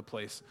all over the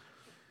place.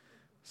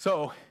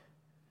 So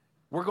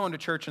we're going to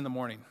church in the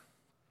morning.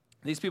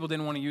 These people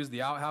didn't want to use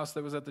the outhouse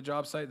that was at the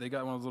job site. They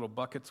got one of those little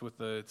buckets with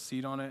the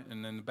seat on it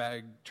and then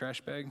the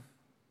trash bag.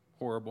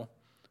 Horrible.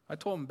 I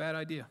told them, bad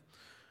idea.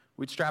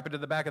 We'd strap it to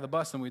the back of the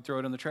bus and we'd throw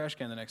it in the trash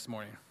can the next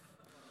morning.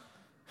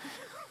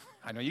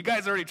 I know you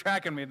guys are already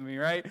tracking with me,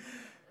 right?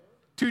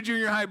 2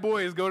 junior high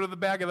boys go to the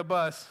back of the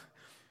bus.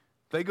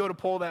 They go to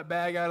pull that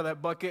bag out of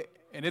that bucket,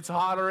 and it's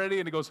hot already,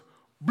 and it goes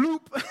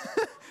bloop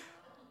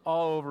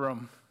all over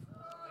them.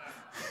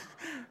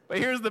 But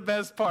here's the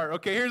best part.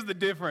 Okay, here's the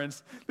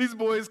difference. These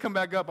boys come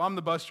back up. I'm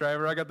the bus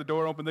driver. I got the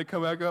door open. They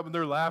come back up, and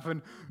they're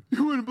laughing.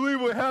 You wouldn't believe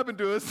what happened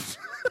to us.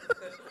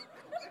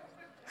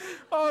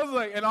 I was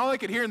like, and all I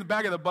could hear in the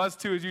back of the bus,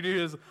 too, is you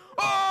do is,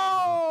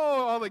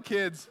 oh, all the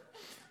kids.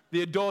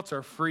 The adults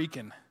are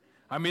freaking.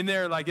 I mean,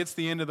 they're like, it's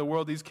the end of the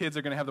world. These kids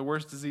are going to have the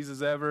worst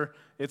diseases ever.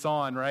 It's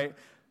on, right?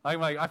 I'm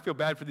like, I feel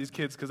bad for these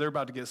kids because they're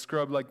about to get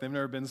scrubbed like they've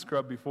never been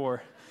scrubbed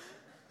before.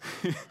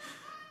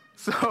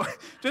 So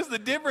just the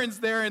difference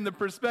there in the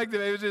perspective,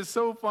 it was just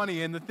so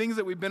funny. And the things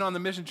that we've been on the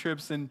mission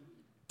trips and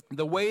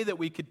the way that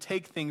we could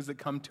take things that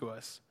come to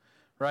us,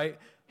 right?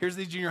 Here's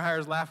these junior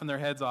hires laughing their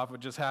heads off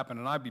what just happened,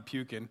 and I'd be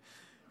puking.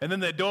 And then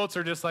the adults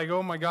are just like,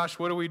 oh my gosh,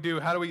 what do we do?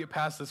 How do we get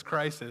past this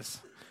crisis,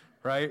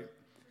 right?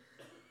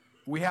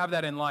 We have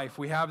that in life.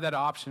 We have that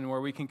option where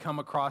we can come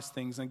across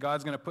things, and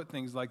God's going to put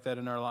things like that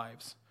in our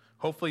lives.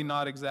 Hopefully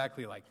not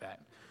exactly like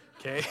that,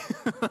 okay?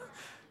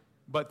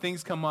 But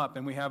things come up,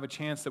 and we have a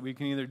chance that we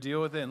can either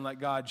deal with it and let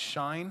God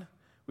shine.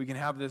 We can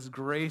have this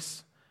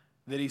grace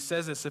that he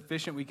says is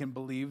sufficient. We can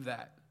believe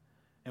that,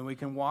 and we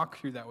can walk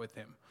through that with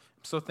him.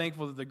 I'm so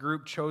thankful that the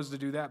group chose to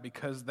do that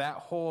because that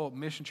whole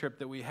mission trip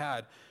that we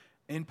had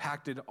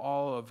impacted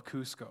all of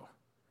Cusco.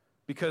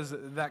 Because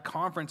that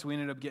conference we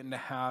ended up getting to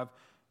have,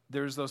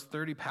 there's those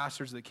 30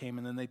 pastors that came,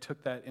 and then they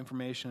took that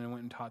information and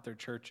went and taught their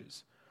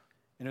churches.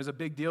 And it was a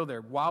big deal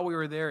there. While we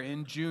were there,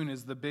 in June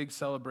is the big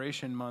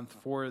celebration month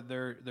for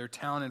their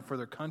town and for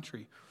their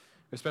country,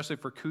 especially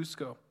for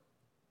Cusco.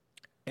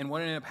 And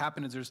what ended up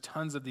happening is there's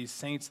tons of these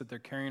saints that they're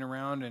carrying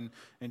around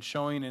and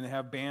showing, and they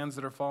have bands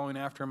that are following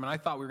after them. And I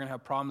thought we were going to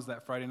have problems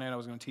that Friday night. I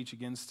was going to teach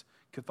against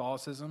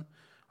Catholicism.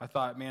 I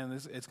thought, man,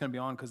 it's going to be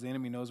on because the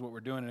enemy knows what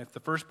we're doing. And if the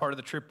first part of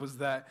the trip was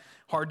that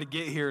hard to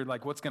get here,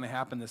 like what's going to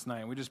happen this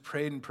night? And we just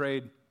prayed and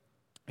prayed,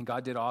 and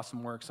God did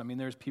awesome works. I mean,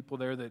 there's people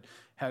there that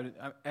had,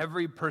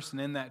 every person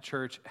in that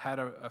church had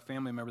a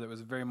family member that was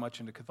very much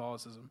into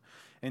Catholicism.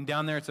 And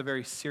down there, it's a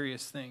very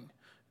serious thing.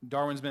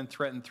 Darwin's been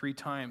threatened 3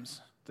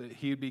 times that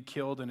he would be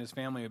killed and his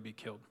family would be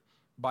killed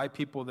by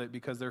people that,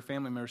 because their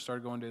family members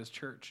started going to his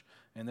church,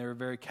 and they were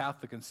very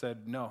Catholic and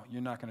said, no,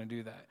 you're not going to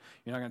do that.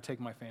 You're not going to take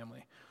my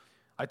family.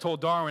 I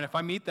told Darwin, if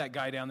I meet that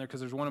guy down there, because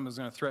there's one of them who's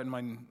going to threaten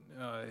my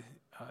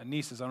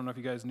nieces. I don't know if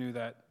you guys knew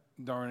that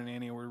Darwin and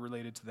Annie were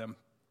related to them.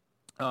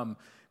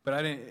 But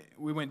I didn't.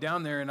 We went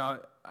down there, and I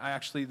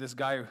actually, this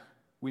guy,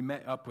 we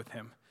met up with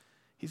him.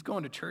 He's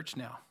going to church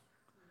now.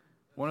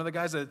 One of the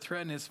guys that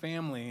threatened his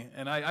family.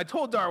 And I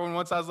told Darwin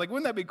once, I was like,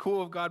 wouldn't that be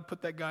cool if God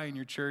put that guy in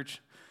your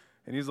church?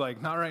 And he's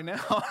like, not right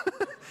now.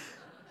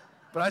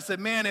 But I said,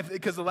 man,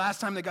 because the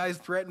last time the guys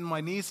threatened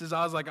my nieces,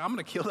 I was like, I'm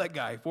going to kill that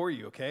guy for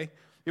you, okay?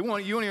 You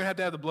don't even have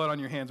to have the blood on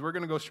your hands. We're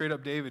going to go straight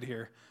up David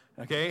here,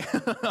 okay?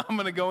 I'm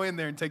going to go in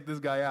there and take this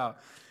guy out.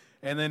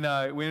 And then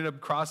we ended up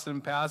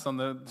crossing paths on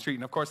the street.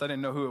 And, of course, I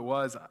didn't know who it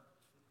was.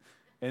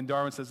 And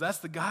Darwin says, that's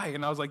the guy.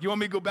 And I was like, you want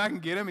me to go back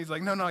and get him? He's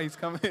like, no, he's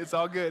coming. It's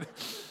all good.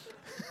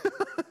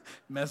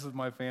 Mess with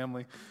my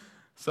family.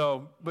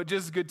 So, but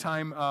just a good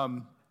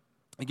time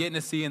getting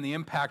to see and the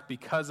impact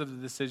because of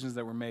the decisions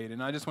that were made.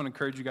 And I just want to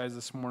encourage you guys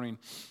this morning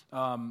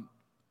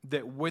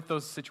that with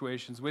those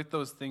situations, with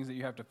those things that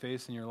you have to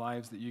face in your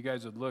lives, that you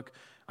guys would look,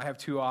 I have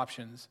two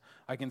options.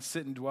 I can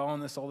sit and dwell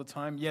on this all the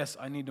time. Yes,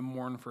 I need to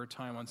mourn for a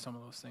time on some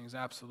of those things,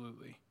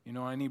 absolutely. You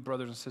know, I need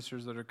brothers and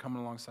sisters that are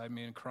coming alongside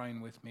me and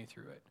crying with me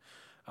through it.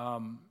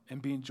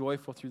 And being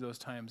joyful through those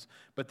times.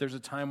 But there's a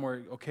time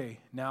where, okay,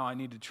 now I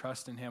need to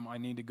trust in him. I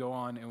need to go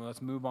on, and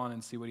let's move on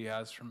and see what he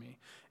has for me.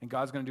 And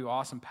God's going to do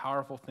awesome,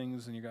 powerful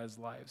things in your guys'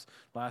 lives.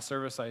 Last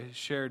service I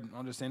shared,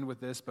 I'll just end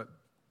with this, but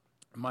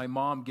my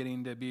mom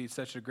getting to be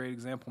such a great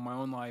example in my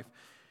own life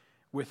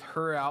with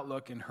her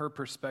outlook and her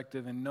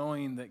perspective and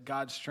knowing that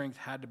God's strength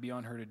had to be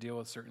on her to deal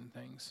with certain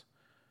things.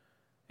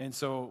 And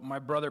so my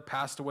brother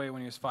passed away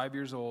when he was 5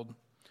 years old.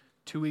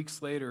 2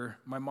 weeks later,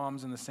 my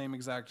mom's in the same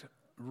exact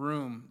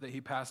room that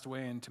he passed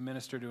away in to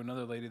minister to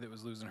another lady that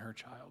was losing her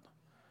child.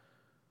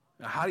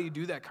 Now, how do you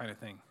do that kind of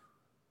thing,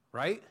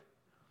 right?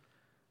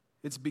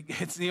 It's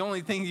the only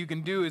thing you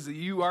can do is that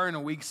you are in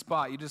a weak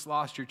spot. You just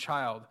lost your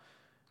child,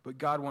 but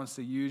God wants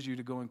to use you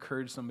to go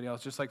encourage somebody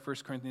else. Just like 1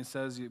 Corinthians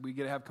says, we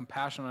get to have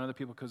compassion on other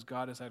people because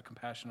God has had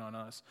compassion on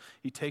us.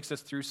 He takes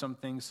us through some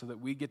things so that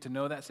we get to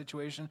know that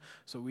situation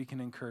so we can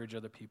encourage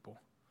other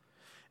people.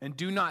 And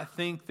do not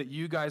think that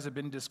you guys have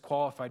been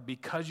disqualified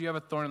because you have a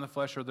thorn in the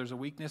flesh or there's a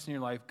weakness in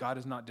your life. God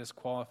is not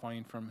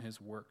disqualifying from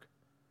his work.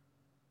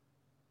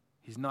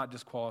 He's not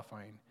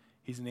disqualifying.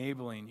 He's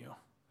enabling you.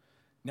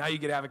 Now you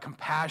get to have a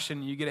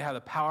compassion. You get to have the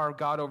power of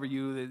God over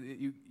you that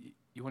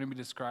you wouldn't be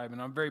described.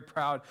 And I'm very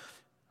proud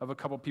of a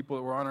couple people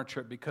that were on our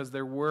trip because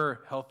there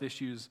were health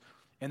issues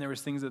and there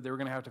was things that they were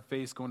going to have to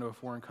face going to a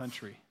foreign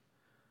country.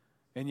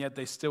 And yet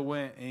they still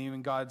went, and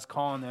even God's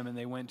calling them, and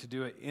they went to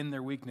do it in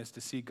their weakness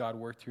to see God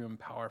work through them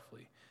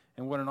powerfully.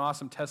 And what an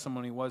awesome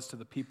testimony was to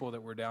the people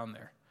that were down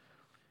there.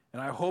 And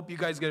I hope you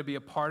guys get to be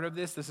a part of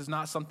this. This is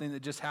not something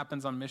that just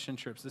happens on mission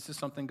trips. This is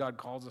something God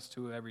calls us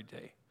to every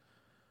day.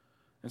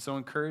 And so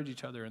encourage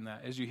each other in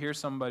that. As you hear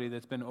somebody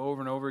that's been over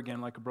and over again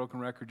like a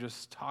broken record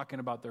just talking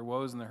about their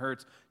woes and their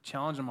hurts,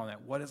 challenge them on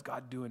that. What is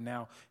God doing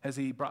now? Has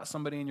he brought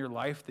somebody in your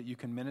life that you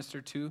can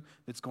minister to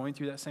that's going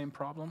through that same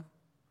problem?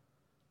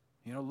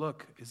 You know,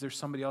 look, is there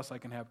somebody else I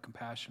can have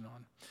compassion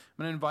on? I'm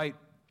going to invite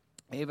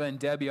Ava and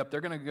Debbie up. They're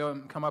going to go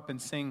and come up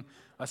and sing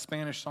a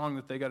Spanish song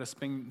that they got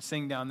to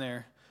sing down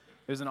there.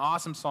 It was an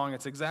awesome song.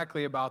 It's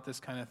exactly about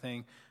this kind of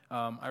thing.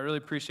 I really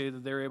appreciate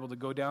that they were able to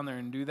go down there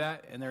and do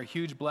that, and they're a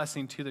huge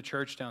blessing to the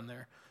church down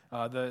there.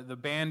 The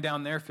band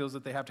down there feels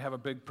that they have to have a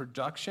big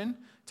production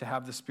to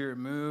have the Spirit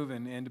move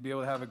and to be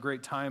able to have a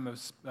great time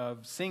of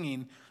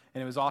singing,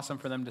 and it was awesome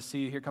for them to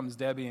see. Here comes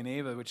Debbie and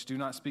Ava, which do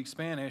not speak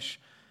Spanish,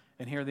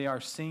 and here they are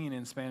singing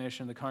in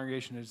Spanish, and the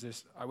congregation is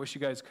just, I wish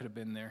you guys could have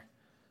been there.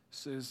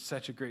 So it was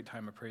such a great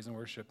time of praise and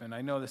worship. And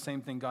I know the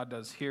same thing God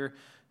does here.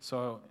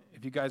 So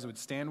if you guys would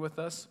stand with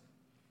us,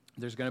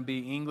 there's going to be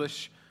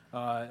English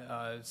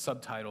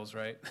subtitles,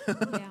 right?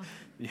 Yeah.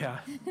 Yeah.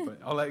 But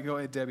I'll let you go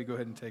ahead, Debbie, go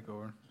ahead and take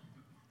over.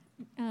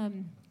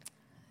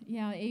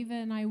 Yeah, Ava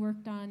and I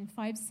worked on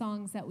 5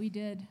 songs that we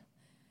did.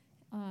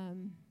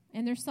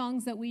 And they're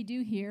songs that we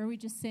do here. We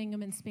just sing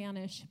them in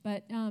Spanish.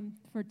 But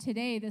for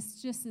today, this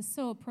just is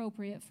so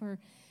appropriate for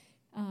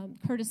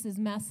Curtis's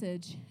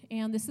message.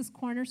 And this is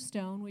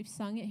Cornerstone. We've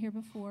sung it here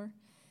before.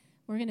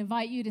 We're going to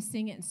invite you to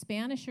sing it in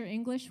Spanish or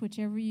English,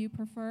 whichever you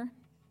prefer,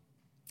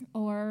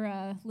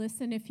 or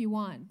listen if you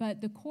want. But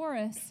the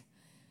chorus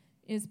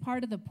is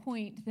part of the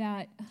point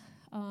that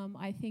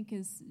I think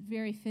is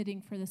very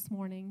fitting for this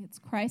morning. It's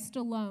Christ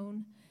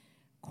alone,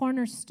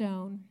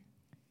 cornerstone,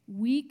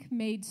 weak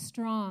made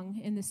strong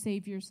in the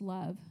Savior's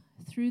love.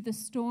 Through the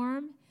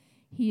storm,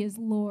 he is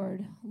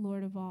Lord,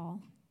 Lord of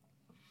all.